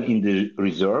keep them in the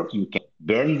reserve. You can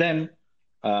burn them.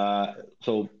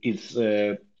 So it's,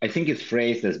 I think it's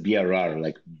phrased as BRR,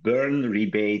 like burn,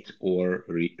 rebate, or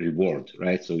reward,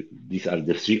 right? So these are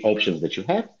the three options that you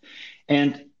have.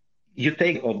 And you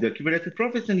take of the accumulated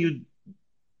profits and you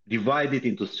divide it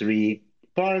into three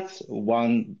parts,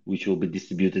 one which will be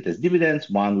distributed as dividends,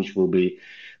 one which will be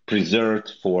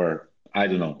preserved for, I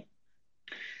don't know,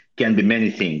 can be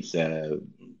many things.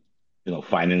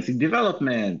 financing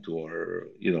development or,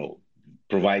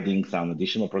 providing some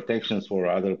additional protections for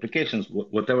other applications,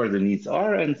 whatever the needs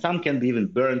are. And some can be even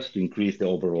burned to increase the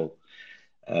overall,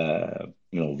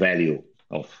 value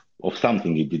of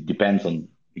something. It depends on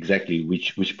exactly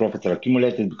which profits are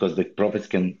accumulated, because the profits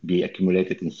can be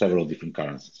accumulated in several different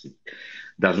currencies. It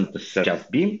doesn't necessarily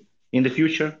just be in the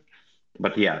future.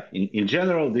 But yeah, in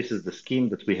general, this is the scheme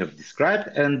that we have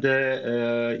described, and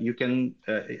you can.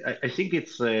 I think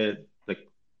it's like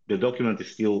the document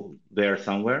is still there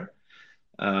somewhere.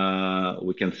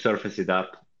 We can surface it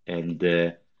up and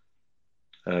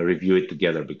review it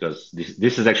together, because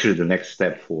this is actually the next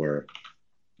step for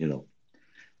you know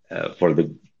for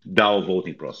the DAO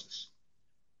voting process.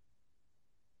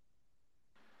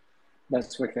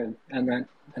 That's wicked, and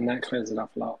that clears it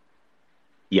up a lot.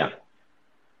 Yeah.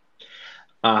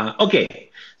 Okay.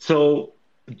 So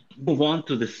move on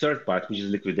to the third part, which is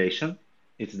liquidation.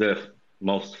 It's the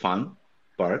most fun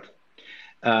part.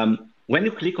 When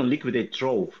you click on liquidate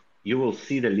trove, you will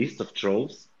see the list of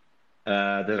troves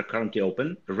that are currently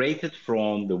open, rated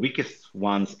from the weakest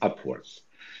ones upwards.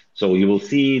 So you will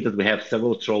see that we have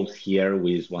several troves here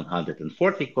with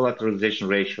 140 collateralization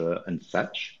ratio and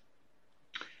such.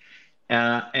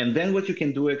 And then what you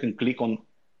can do, you can click on,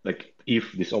 like,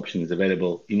 if this option is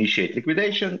available, initiate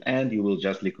liquidation, and you will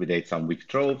just liquidate some weak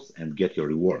troves and get your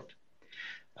reward,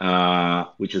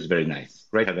 which is very nice.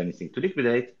 Right? Have anything to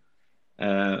liquidate,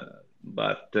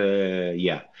 but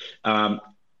yeah.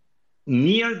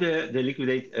 Near the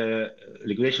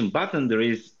liquidation button, there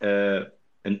is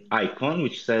an icon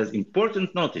which says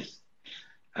important notice.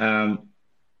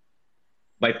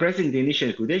 By pressing the initial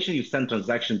liquidation, you send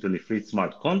transaction to the free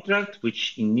smart contract,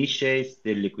 which initiates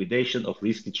the liquidation of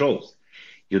risky troves.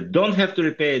 You don't have to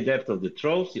repay a debt of the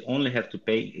troves. You only have to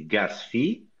pay a gas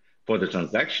fee for the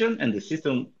transaction, and the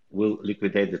system will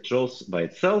liquidate the troves by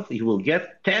itself. You will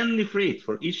get 10 Nephrite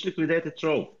for each liquidated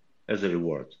trove as a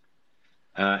reward.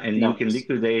 And you can Nice.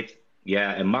 liquidate,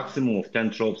 yeah, a maximum of 10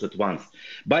 troves at once.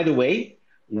 By the way,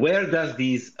 where does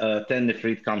these 10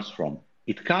 Nephrite comes from?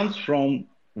 It comes from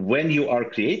when you are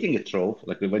creating a trove,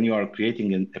 like when you are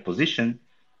creating a position,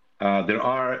 there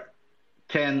are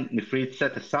 10 Nephrite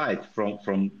set aside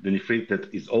from the Nephrite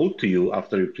that is owed to you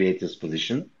after you create this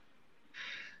position,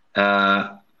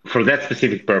 for that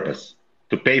specific purpose,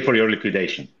 to pay for your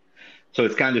liquidation. So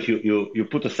it's kind of you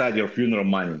put aside your funeral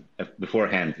money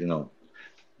beforehand,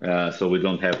 so we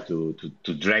don't have to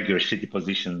drag your shitty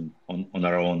position on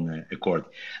our own accord.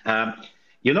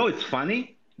 It's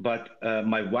funny, but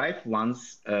my wife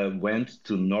once went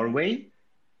to Norway,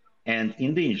 and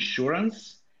in the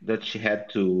insurance that she had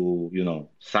to,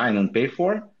 sign and pay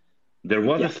for, there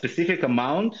was a Yeah. specific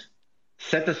amount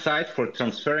set aside for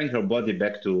transferring her body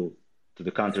back to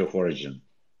the country of origin.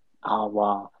 Oh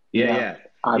wow. Yeah, Yeah. yeah,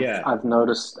 I've yeah. I've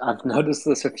noticed I've noticed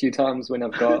this a few times when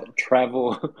I've got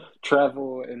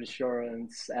travel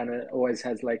insurance, and it always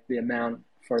has like the amount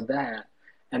for that,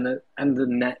 and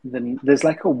there's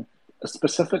like a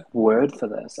specific word for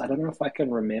this. I don't know if I can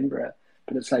remember it,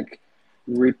 but it's like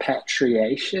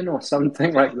repatriation or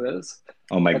something like this.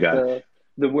 Oh my But God.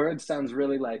 the word sounds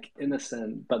really like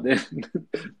innocent, but then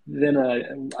then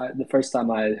the first time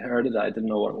I heard it, I didn't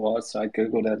know what it was, so I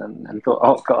googled it and thought,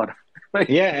 oh God, like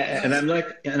Yeah, and I'm like,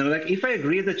 if I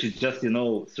agree that you just,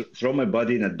 throw my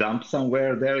body in a dump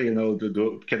somewhere there,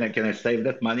 can I save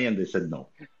that money? And they said no.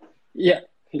 yeah,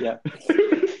 yeah,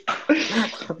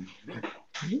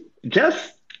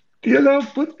 Just,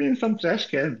 put me in some trash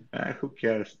can. Who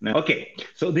cares? No. Okay,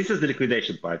 so this is the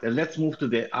liquidation part, and let's move to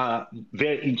the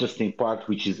very interesting part,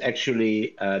 which is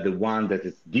actually the one that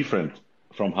is different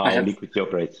from I how have liquidity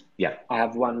operates. Yeah, I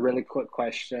have one really quick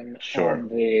question sure. on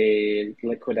the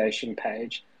liquidation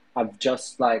page. I've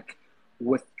just like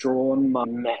withdrawn my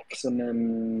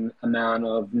maximum amount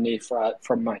of nephrite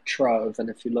from my trove, and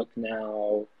if you look now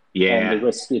on the Yeah.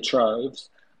 risky troves,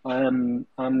 I'm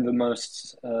the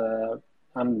most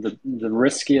I'm the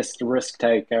riskiest risk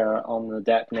taker on the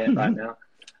DAPnet right now,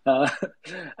 uh,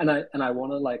 and I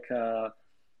want to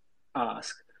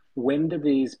ask, when do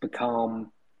these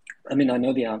become? I mean, I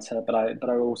know the answer, but I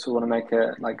also want to make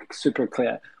it like super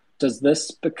clear. Does this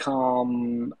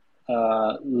become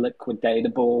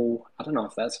liquidatable? I don't know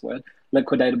if that's a word.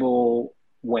 Liquidatable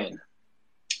when?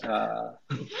 Uh,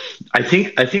 I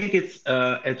think it's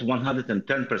at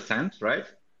 110%, right?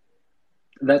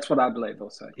 that's what I believe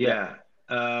also. Yeah.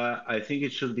 Yeah, I think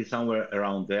it should be somewhere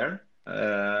around there.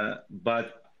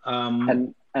 But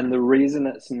And the reason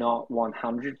it's not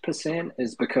 100%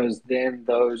 is because then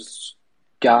those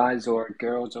guys or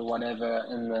girls or whatever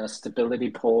in the stability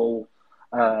pool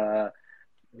uh,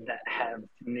 that have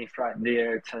Nephrite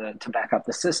there to back up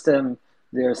the system,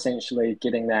 they're essentially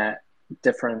getting that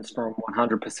difference from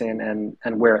 100%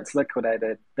 and where it's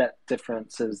liquidated, that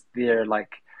difference is their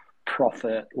like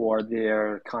profit or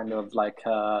their kind of like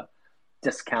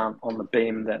discount on the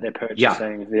beam that they're Yeah,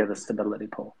 purchasing via the stability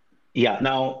pool. yeah.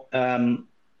 Now,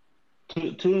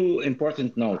 two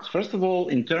important notes. First of all,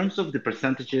 in terms of the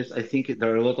percentages, I think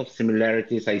there are a lot of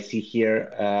similarities I see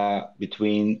here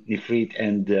between Nifrit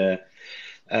and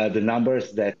the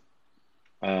numbers that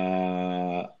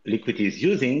Liquidity is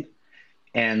using.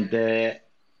 And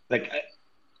like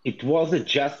it was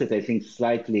adjusted, I think,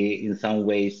 slightly in some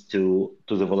ways to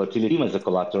the volatility as a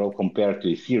collateral compared to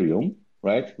Ethereum,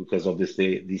 right? Because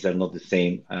obviously these are not the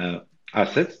same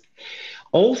assets.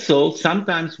 Also,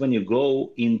 sometimes when you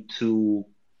go into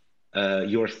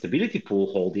your stability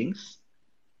pool holdings,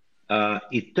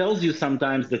 it tells you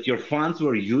sometimes that your funds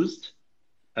were used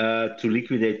to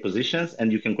liquidate positions and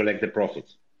you can collect the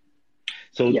profits.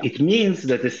 So Yeah. it means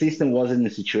that the system was in a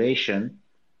situation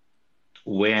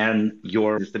when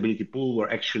your stability pool were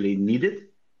actually needed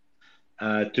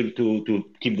to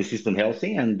keep the system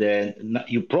healthy, and then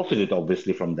you profited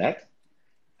obviously from that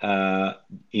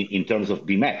in terms of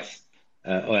BMAX.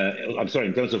 I'm sorry,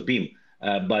 in terms of beam,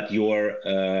 but your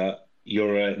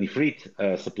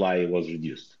Nifrit supply was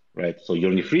reduced, right? So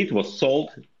your Nifrit was sold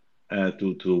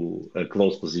to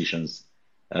close positions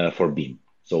for beam.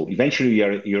 So eventually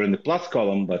you're in the plus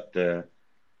column, but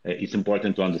it's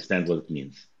important to understand what it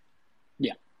means.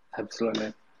 Yeah,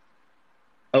 absolutely.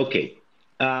 Okay.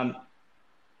 Um,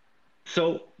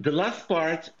 so the last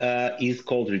part is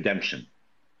called redemption.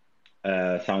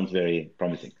 Sounds very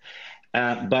promising.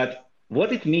 But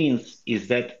what it means is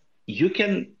that you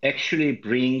can actually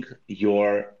bring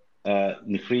your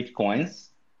Nifrit coins.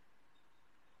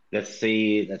 Let's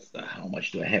say how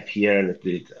much do I have here? Let's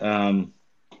do it.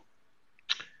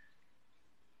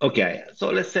 Okay,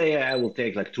 so let's say I will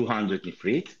take like 200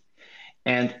 Nifrit,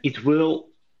 and it will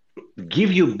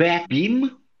give you back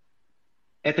beam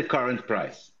at the current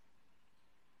price.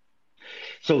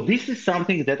 So this is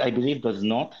something that I believe does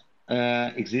not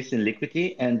exist in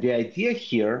liquidity, and the idea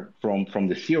here, from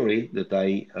the theory that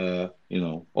I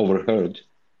overheard,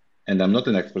 and I'm not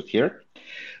an expert here,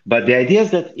 but the idea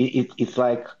is that it's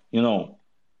like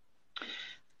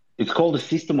it's called a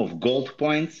system of gold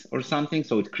points or something.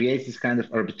 So it creates this kind of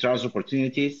arbitrage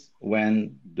opportunities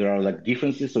when there are like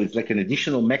differences. So it's like an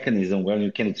additional mechanism where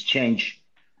you can exchange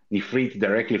Nifrit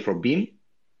directly for beam.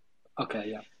 Okay,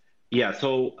 yeah. Yeah,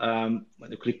 so when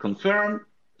you click confirm,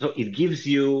 so it gives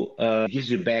you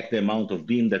back the amount of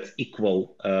beam that's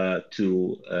equal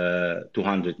to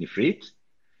 200 Nifrit.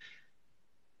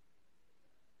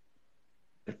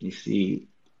 Let me see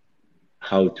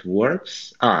how it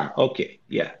works. Okay,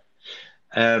 yeah.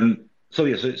 So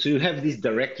you have this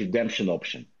direct redemption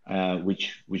option,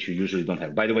 which you usually don't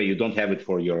have. By the way, you don't have it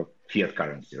for your fiat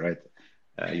currency, right?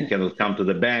 You cannot come to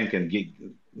the bank and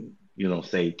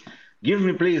say, give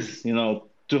me please,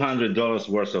 $200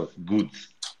 worth of goods.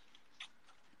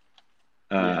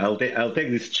 Yeah. I'll take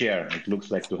this chair. It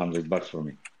looks like $200 for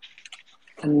me.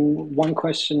 And one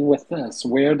question with this,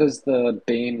 where does the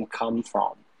beam come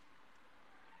from?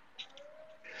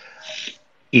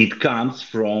 It comes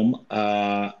from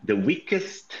the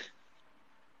weakest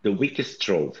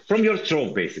trove, from your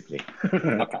trove, basically.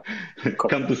 Okay, cool.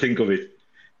 Come to think of it,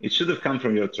 it should have come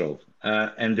from your trove.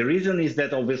 And the reason is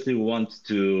that obviously we want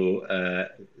to.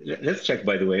 Let's check,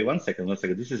 by the way. One second.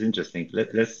 This is interesting.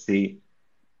 Let's see.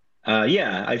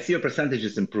 Yeah, I see your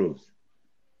percentages improved.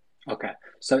 Okay,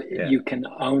 so Yeah. you can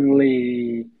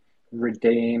only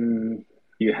redeem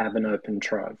you have an open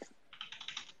trove.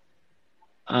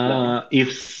 Is that right?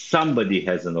 If somebody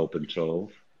has an open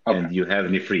trove Okay. and you have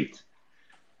Nifrit,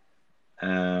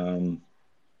 um,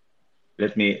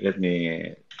 let me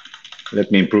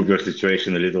improve your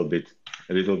situation a little bit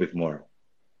more.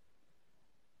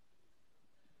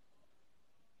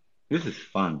 This is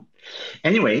fun.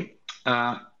 Anyway,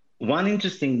 one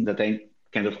interesting that I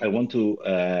want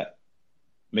to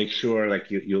make sure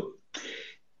like you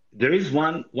there is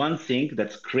one thing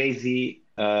that's crazy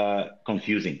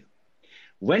confusing.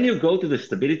 When you go to the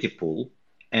stability pool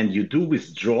and you do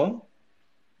withdraw,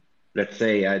 let's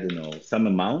say I don't know some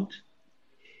amount,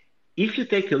 if you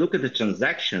take a look at the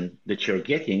transaction that you're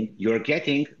getting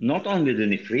not only the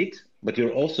Nifrit, but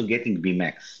you're also getting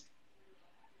BMAX.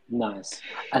 Nice.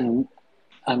 And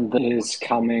that is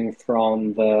coming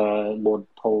from the Lord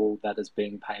pool that is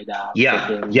being paid out for Yeah,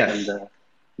 being in yes, the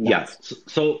yeah. nice.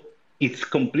 So it's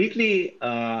completely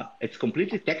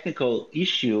technical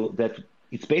issue that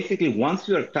it's basically once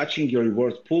you are touching your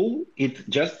reward pool, it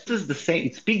just is the same.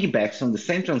 It's piggybacks on the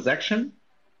same transaction,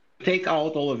 take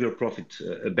out all of your profit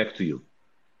back to you.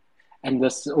 And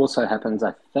this also happens,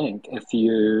 I think, if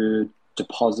you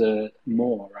deposit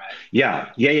more, right? Yeah.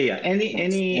 Yes.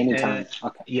 Anytime.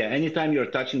 Okay. Anytime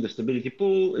you're touching the stability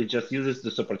pool, it just uses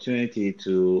this opportunity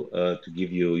to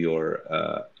give you your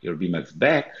BMAX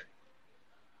back.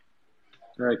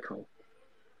 Very cool.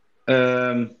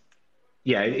 Um,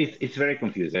 yeah, it's very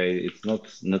confusing. It's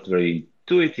not very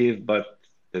intuitive, but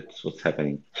that's what's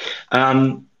happening.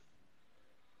 Um,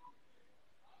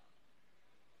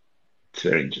 it's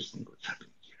very interesting what's happening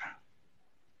here.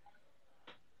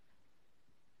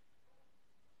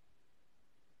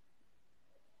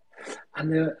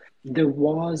 And there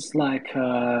was like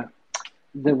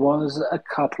there was a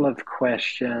couple of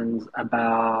questions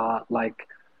about like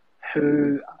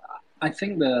who I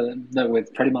think that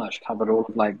we've pretty much covered all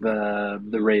of like the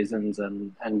reasons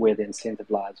and where the incentive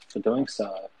lies for doing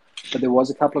so. But there was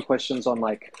a couple of questions on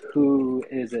like who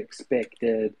is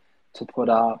expected to put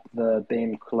up the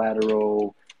beam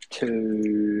collateral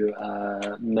to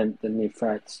mint the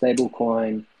Nephrite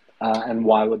stablecoin, and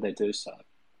why would they do so?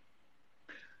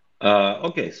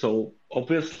 Okay, so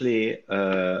obviously,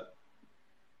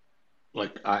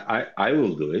 like I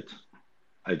will do it.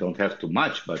 I don't have too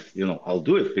much, but I'll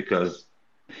do it because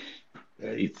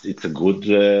it's a good,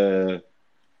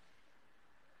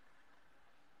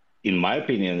 in my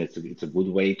opinion, it's a good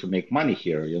way to make money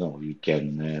here. You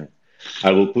can.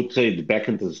 I will put it back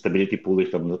into the stability pool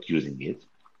if I'm not using it,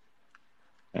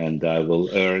 and I will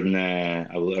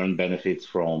earn benefits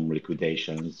from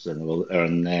liquidations, and I will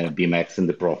earn BMAX in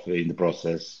the profit in the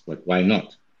process. Like, why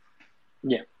not?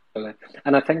 Yeah, totally.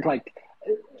 And I think like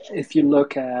if you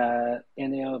look at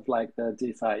any of like the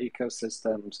DeFi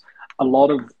ecosystems, a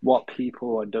lot of what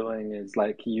people are doing is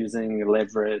like using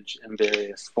leverage in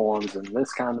various forms and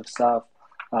this kind of stuff.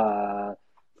 Uh,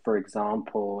 for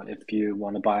example, if you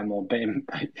want to buy more beam,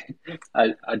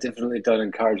 I definitely don't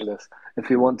encourage this. If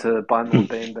you want to buy more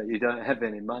beam but you don't have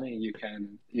any money, you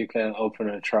can open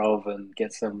a trove and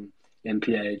get some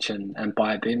MPH and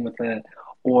buy beam with it.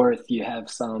 Or if you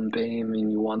have some beam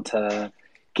and you want to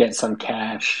get some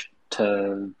cash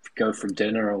to go for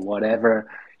dinner or whatever,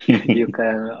 you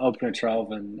can open a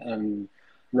trove and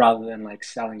rather than like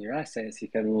selling your assets, you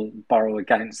can borrow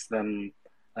against them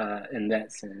in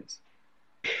that sense.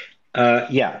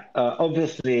 Yeah,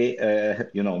 obviously,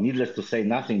 needless to say,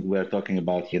 nothing we're talking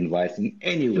about advice in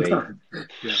any way,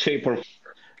 Yeah, shape, or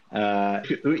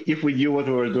if we knew what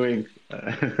we were doing.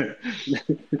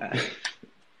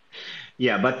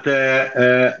 Yeah, but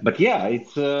yeah,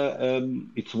 it's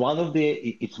one of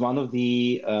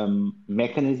the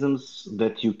mechanisms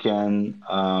that you can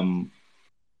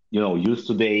use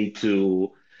today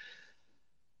to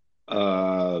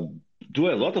uh, do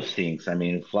a lot of things. I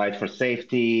mean, flight for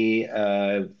safety,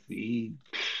 a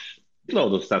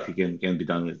lot of stuff can be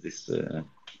done with this, in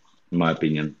my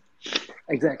opinion.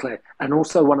 exactly. And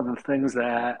also one of the things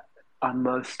that I'm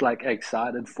most like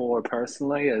excited for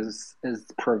personally is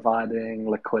providing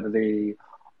liquidity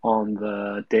on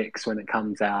the decks when it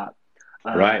comes out.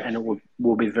 Right. And it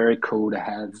will be very cool to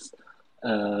have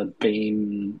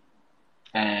Beam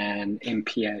and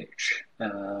MPH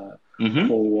Hmm.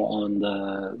 pool on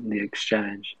the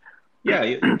exchange. Yeah,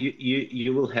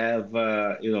 you will have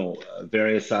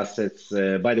various assets.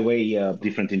 By the way,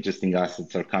 different interesting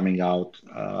assets are coming out.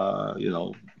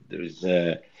 There's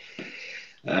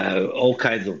all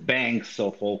kinds of banks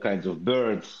of all kinds of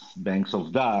birds, banks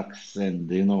of ducks, and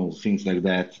things like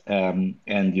that.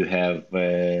 And you have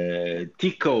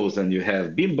Ticos and you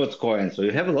have Beambot coins. So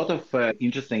you have a lot of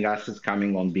interesting assets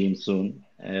coming on Beam soon.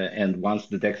 And once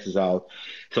the DEX is out,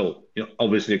 so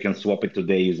obviously you can swap it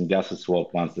today using the asset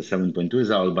swap once the 7.2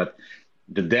 is out. But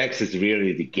the DEX is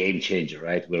really the game changer,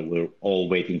 right? Where we're all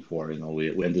waiting for.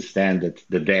 We understand that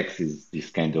the DEX is this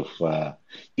kind of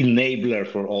enabler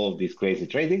for all of this crazy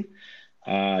trading.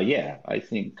 Yeah, I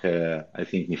think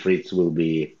Nifritz will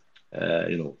be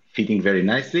fitting very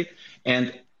nicely,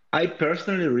 and I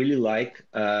personally really like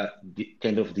the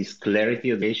kind of this clarity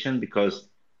of nation because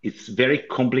it's very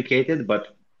complicated,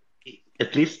 but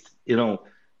at least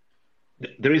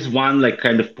there is one like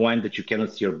kind of point that you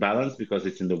cannot see your balance because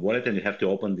it's in the wallet and you have to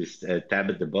open this tab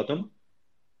at the bottom.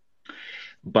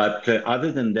 But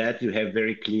other than that, you have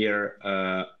very clear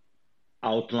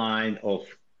outline of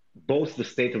both the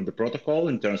state of the protocol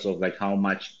in terms of like how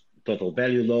much total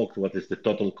value locked, what is the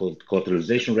total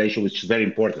collateralization ratio, which is very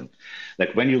important.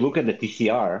 Like when you look at the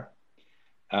TCR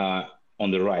uh, on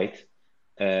the right,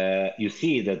 you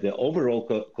see that the overall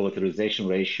collateralization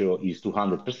ratio is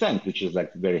 200%, which is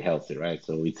like very healthy, right?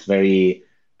 So it's very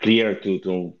clear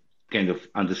to kind of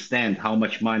understand how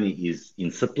much money is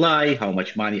in supply, how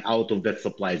much money out of that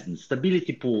supply is in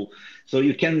stability pool. So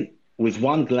you can, with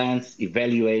one glance,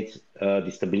 evaluate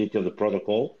the stability of the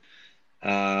protocol.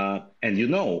 And you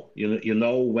know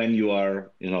when you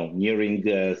are,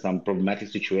 nearing some problematic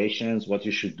situations, what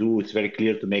you should do. It's very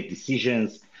clear to make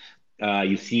decisions.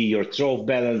 You see your trough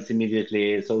balance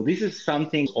immediately. So this is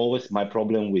something always my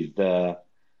problem with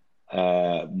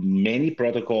many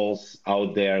protocols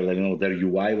out there. Their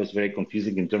UI was very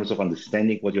confusing in terms of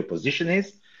understanding what your position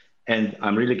is. And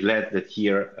I'm really glad that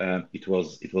here it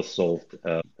was solved,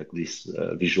 like this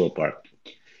visual part.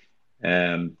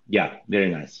 Yeah,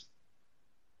 very nice.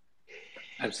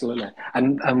 Absolutely.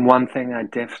 And one thing I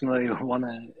definitely want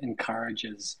to encourage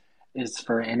is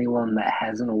for anyone that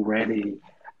hasn't already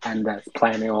and that's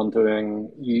planning on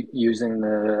using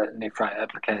the Nephrite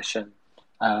application,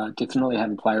 definitely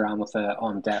have a play around with it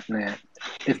on DAPnet.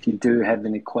 If you do have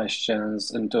any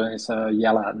questions in doing so,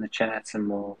 yell out in the chats and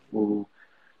we'll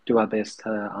do our best to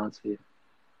answer you.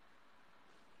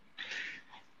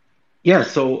 Yeah,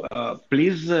 so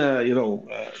please,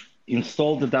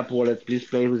 install the DApp wallet. Please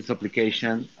play with this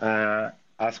application.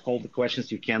 Ask all the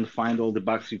questions you can, find all the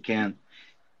bugs you can.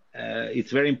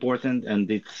 It's very important,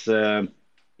 and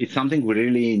it's something we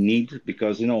really need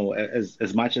because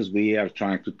as much as we are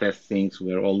trying to test things,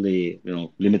 we're only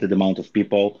limited amount of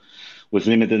people with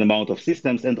limited amount of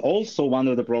systems, and also one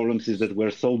of the problems is that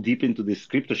we're so deep into this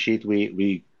crypto shit,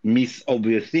 we miss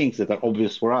obvious things that are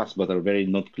obvious for us but are very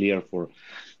not clear for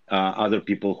other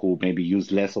people who maybe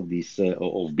use less of this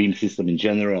of Beam system in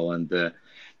general and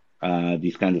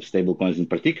these kind of stable coins in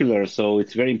particular. So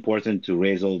it's very important to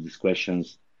raise all these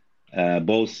questions,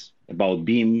 both about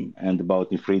Beam and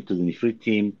about Nephrite to the Nephrite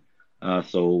team,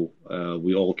 so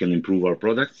we all can improve our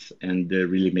products and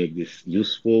really make this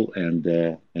useful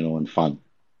and fun.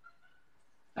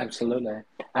 Absolutely,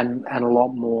 and a lot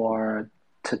more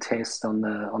to test on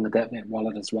the DAPnet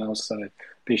wallet as well. So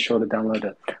be sure to download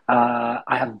it.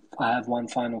 I have one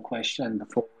final question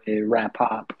before we wrap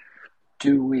up.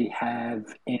 Do we have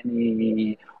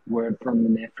any word from the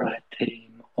Nephrite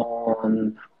team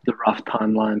on the rough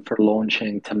timeline for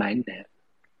launching to mainnet?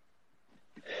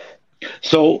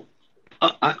 So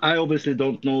I obviously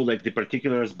don't know like the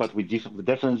particulars, but we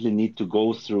definitely need to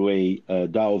go through a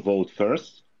DAO vote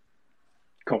first.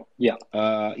 Cool. Yeah.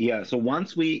 Yeah. So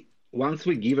once we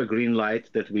give a green light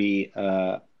that we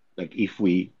like if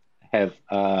we have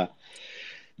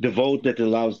the vote that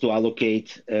allows to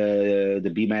allocate the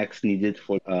BMAX needed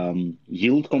for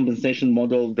yield compensation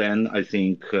model, then I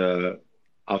think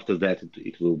after that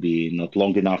it will be not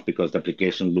long enough because the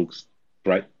application looks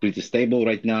pretty stable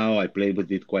right now. I play with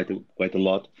it quite a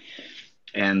lot,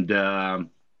 and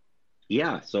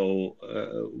yeah, so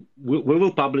we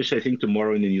will publish. I think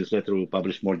tomorrow in the newsletter we'll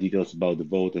publish more details about the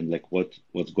vote and like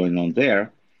what's going on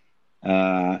there.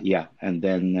 Yeah, and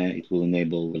then it will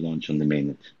enable the launch on the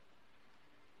mainnet.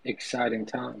 Exciting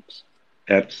times.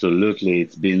 Absolutely,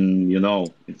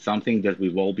 it's something that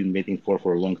we've all been waiting for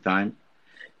a long time.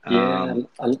 Yeah,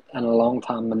 and a long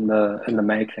time in the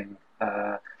making.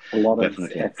 A lot of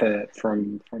Definitely. effort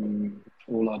from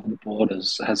all over the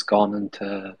borders has gone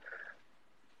into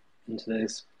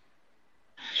this.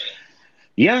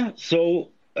 Yeah, so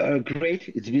great.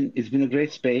 It's been a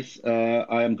great space.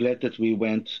 I am glad that we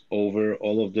went over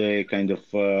all of the kind of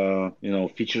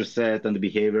feature set and the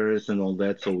behaviors and all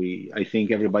that. So I think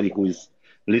everybody who is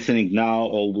listening now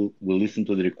or will listen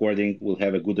to the recording will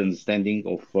have a good understanding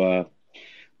of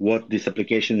what this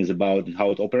application is about and how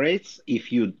it operates.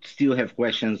 If you still have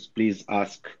questions, please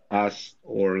ask us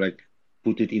or like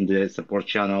put it in the support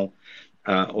channel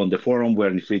on the forum where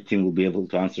the free team will be able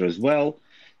to answer as well.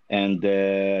 And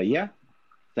yeah,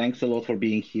 thanks a lot for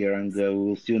being here. And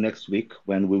we'll see you next week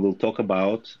when we will talk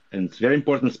about, and it's very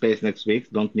important space next week.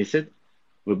 Don't miss it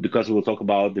because we will talk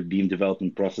about the Beam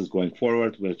development process going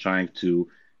forward. We're trying to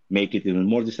make it even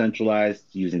more decentralized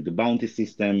using the bounty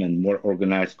system and more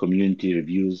organized community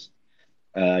reviews.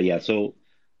 Yeah, so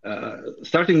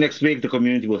starting next week, the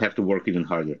community will have to work even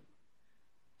harder.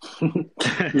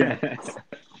 Yeah.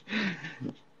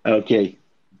 Okay,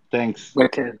 thanks.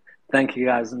 Okay. Thank you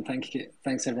guys, and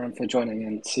thanks everyone for joining,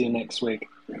 and see you next week.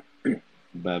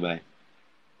 Bye bye.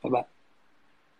 Bye bye.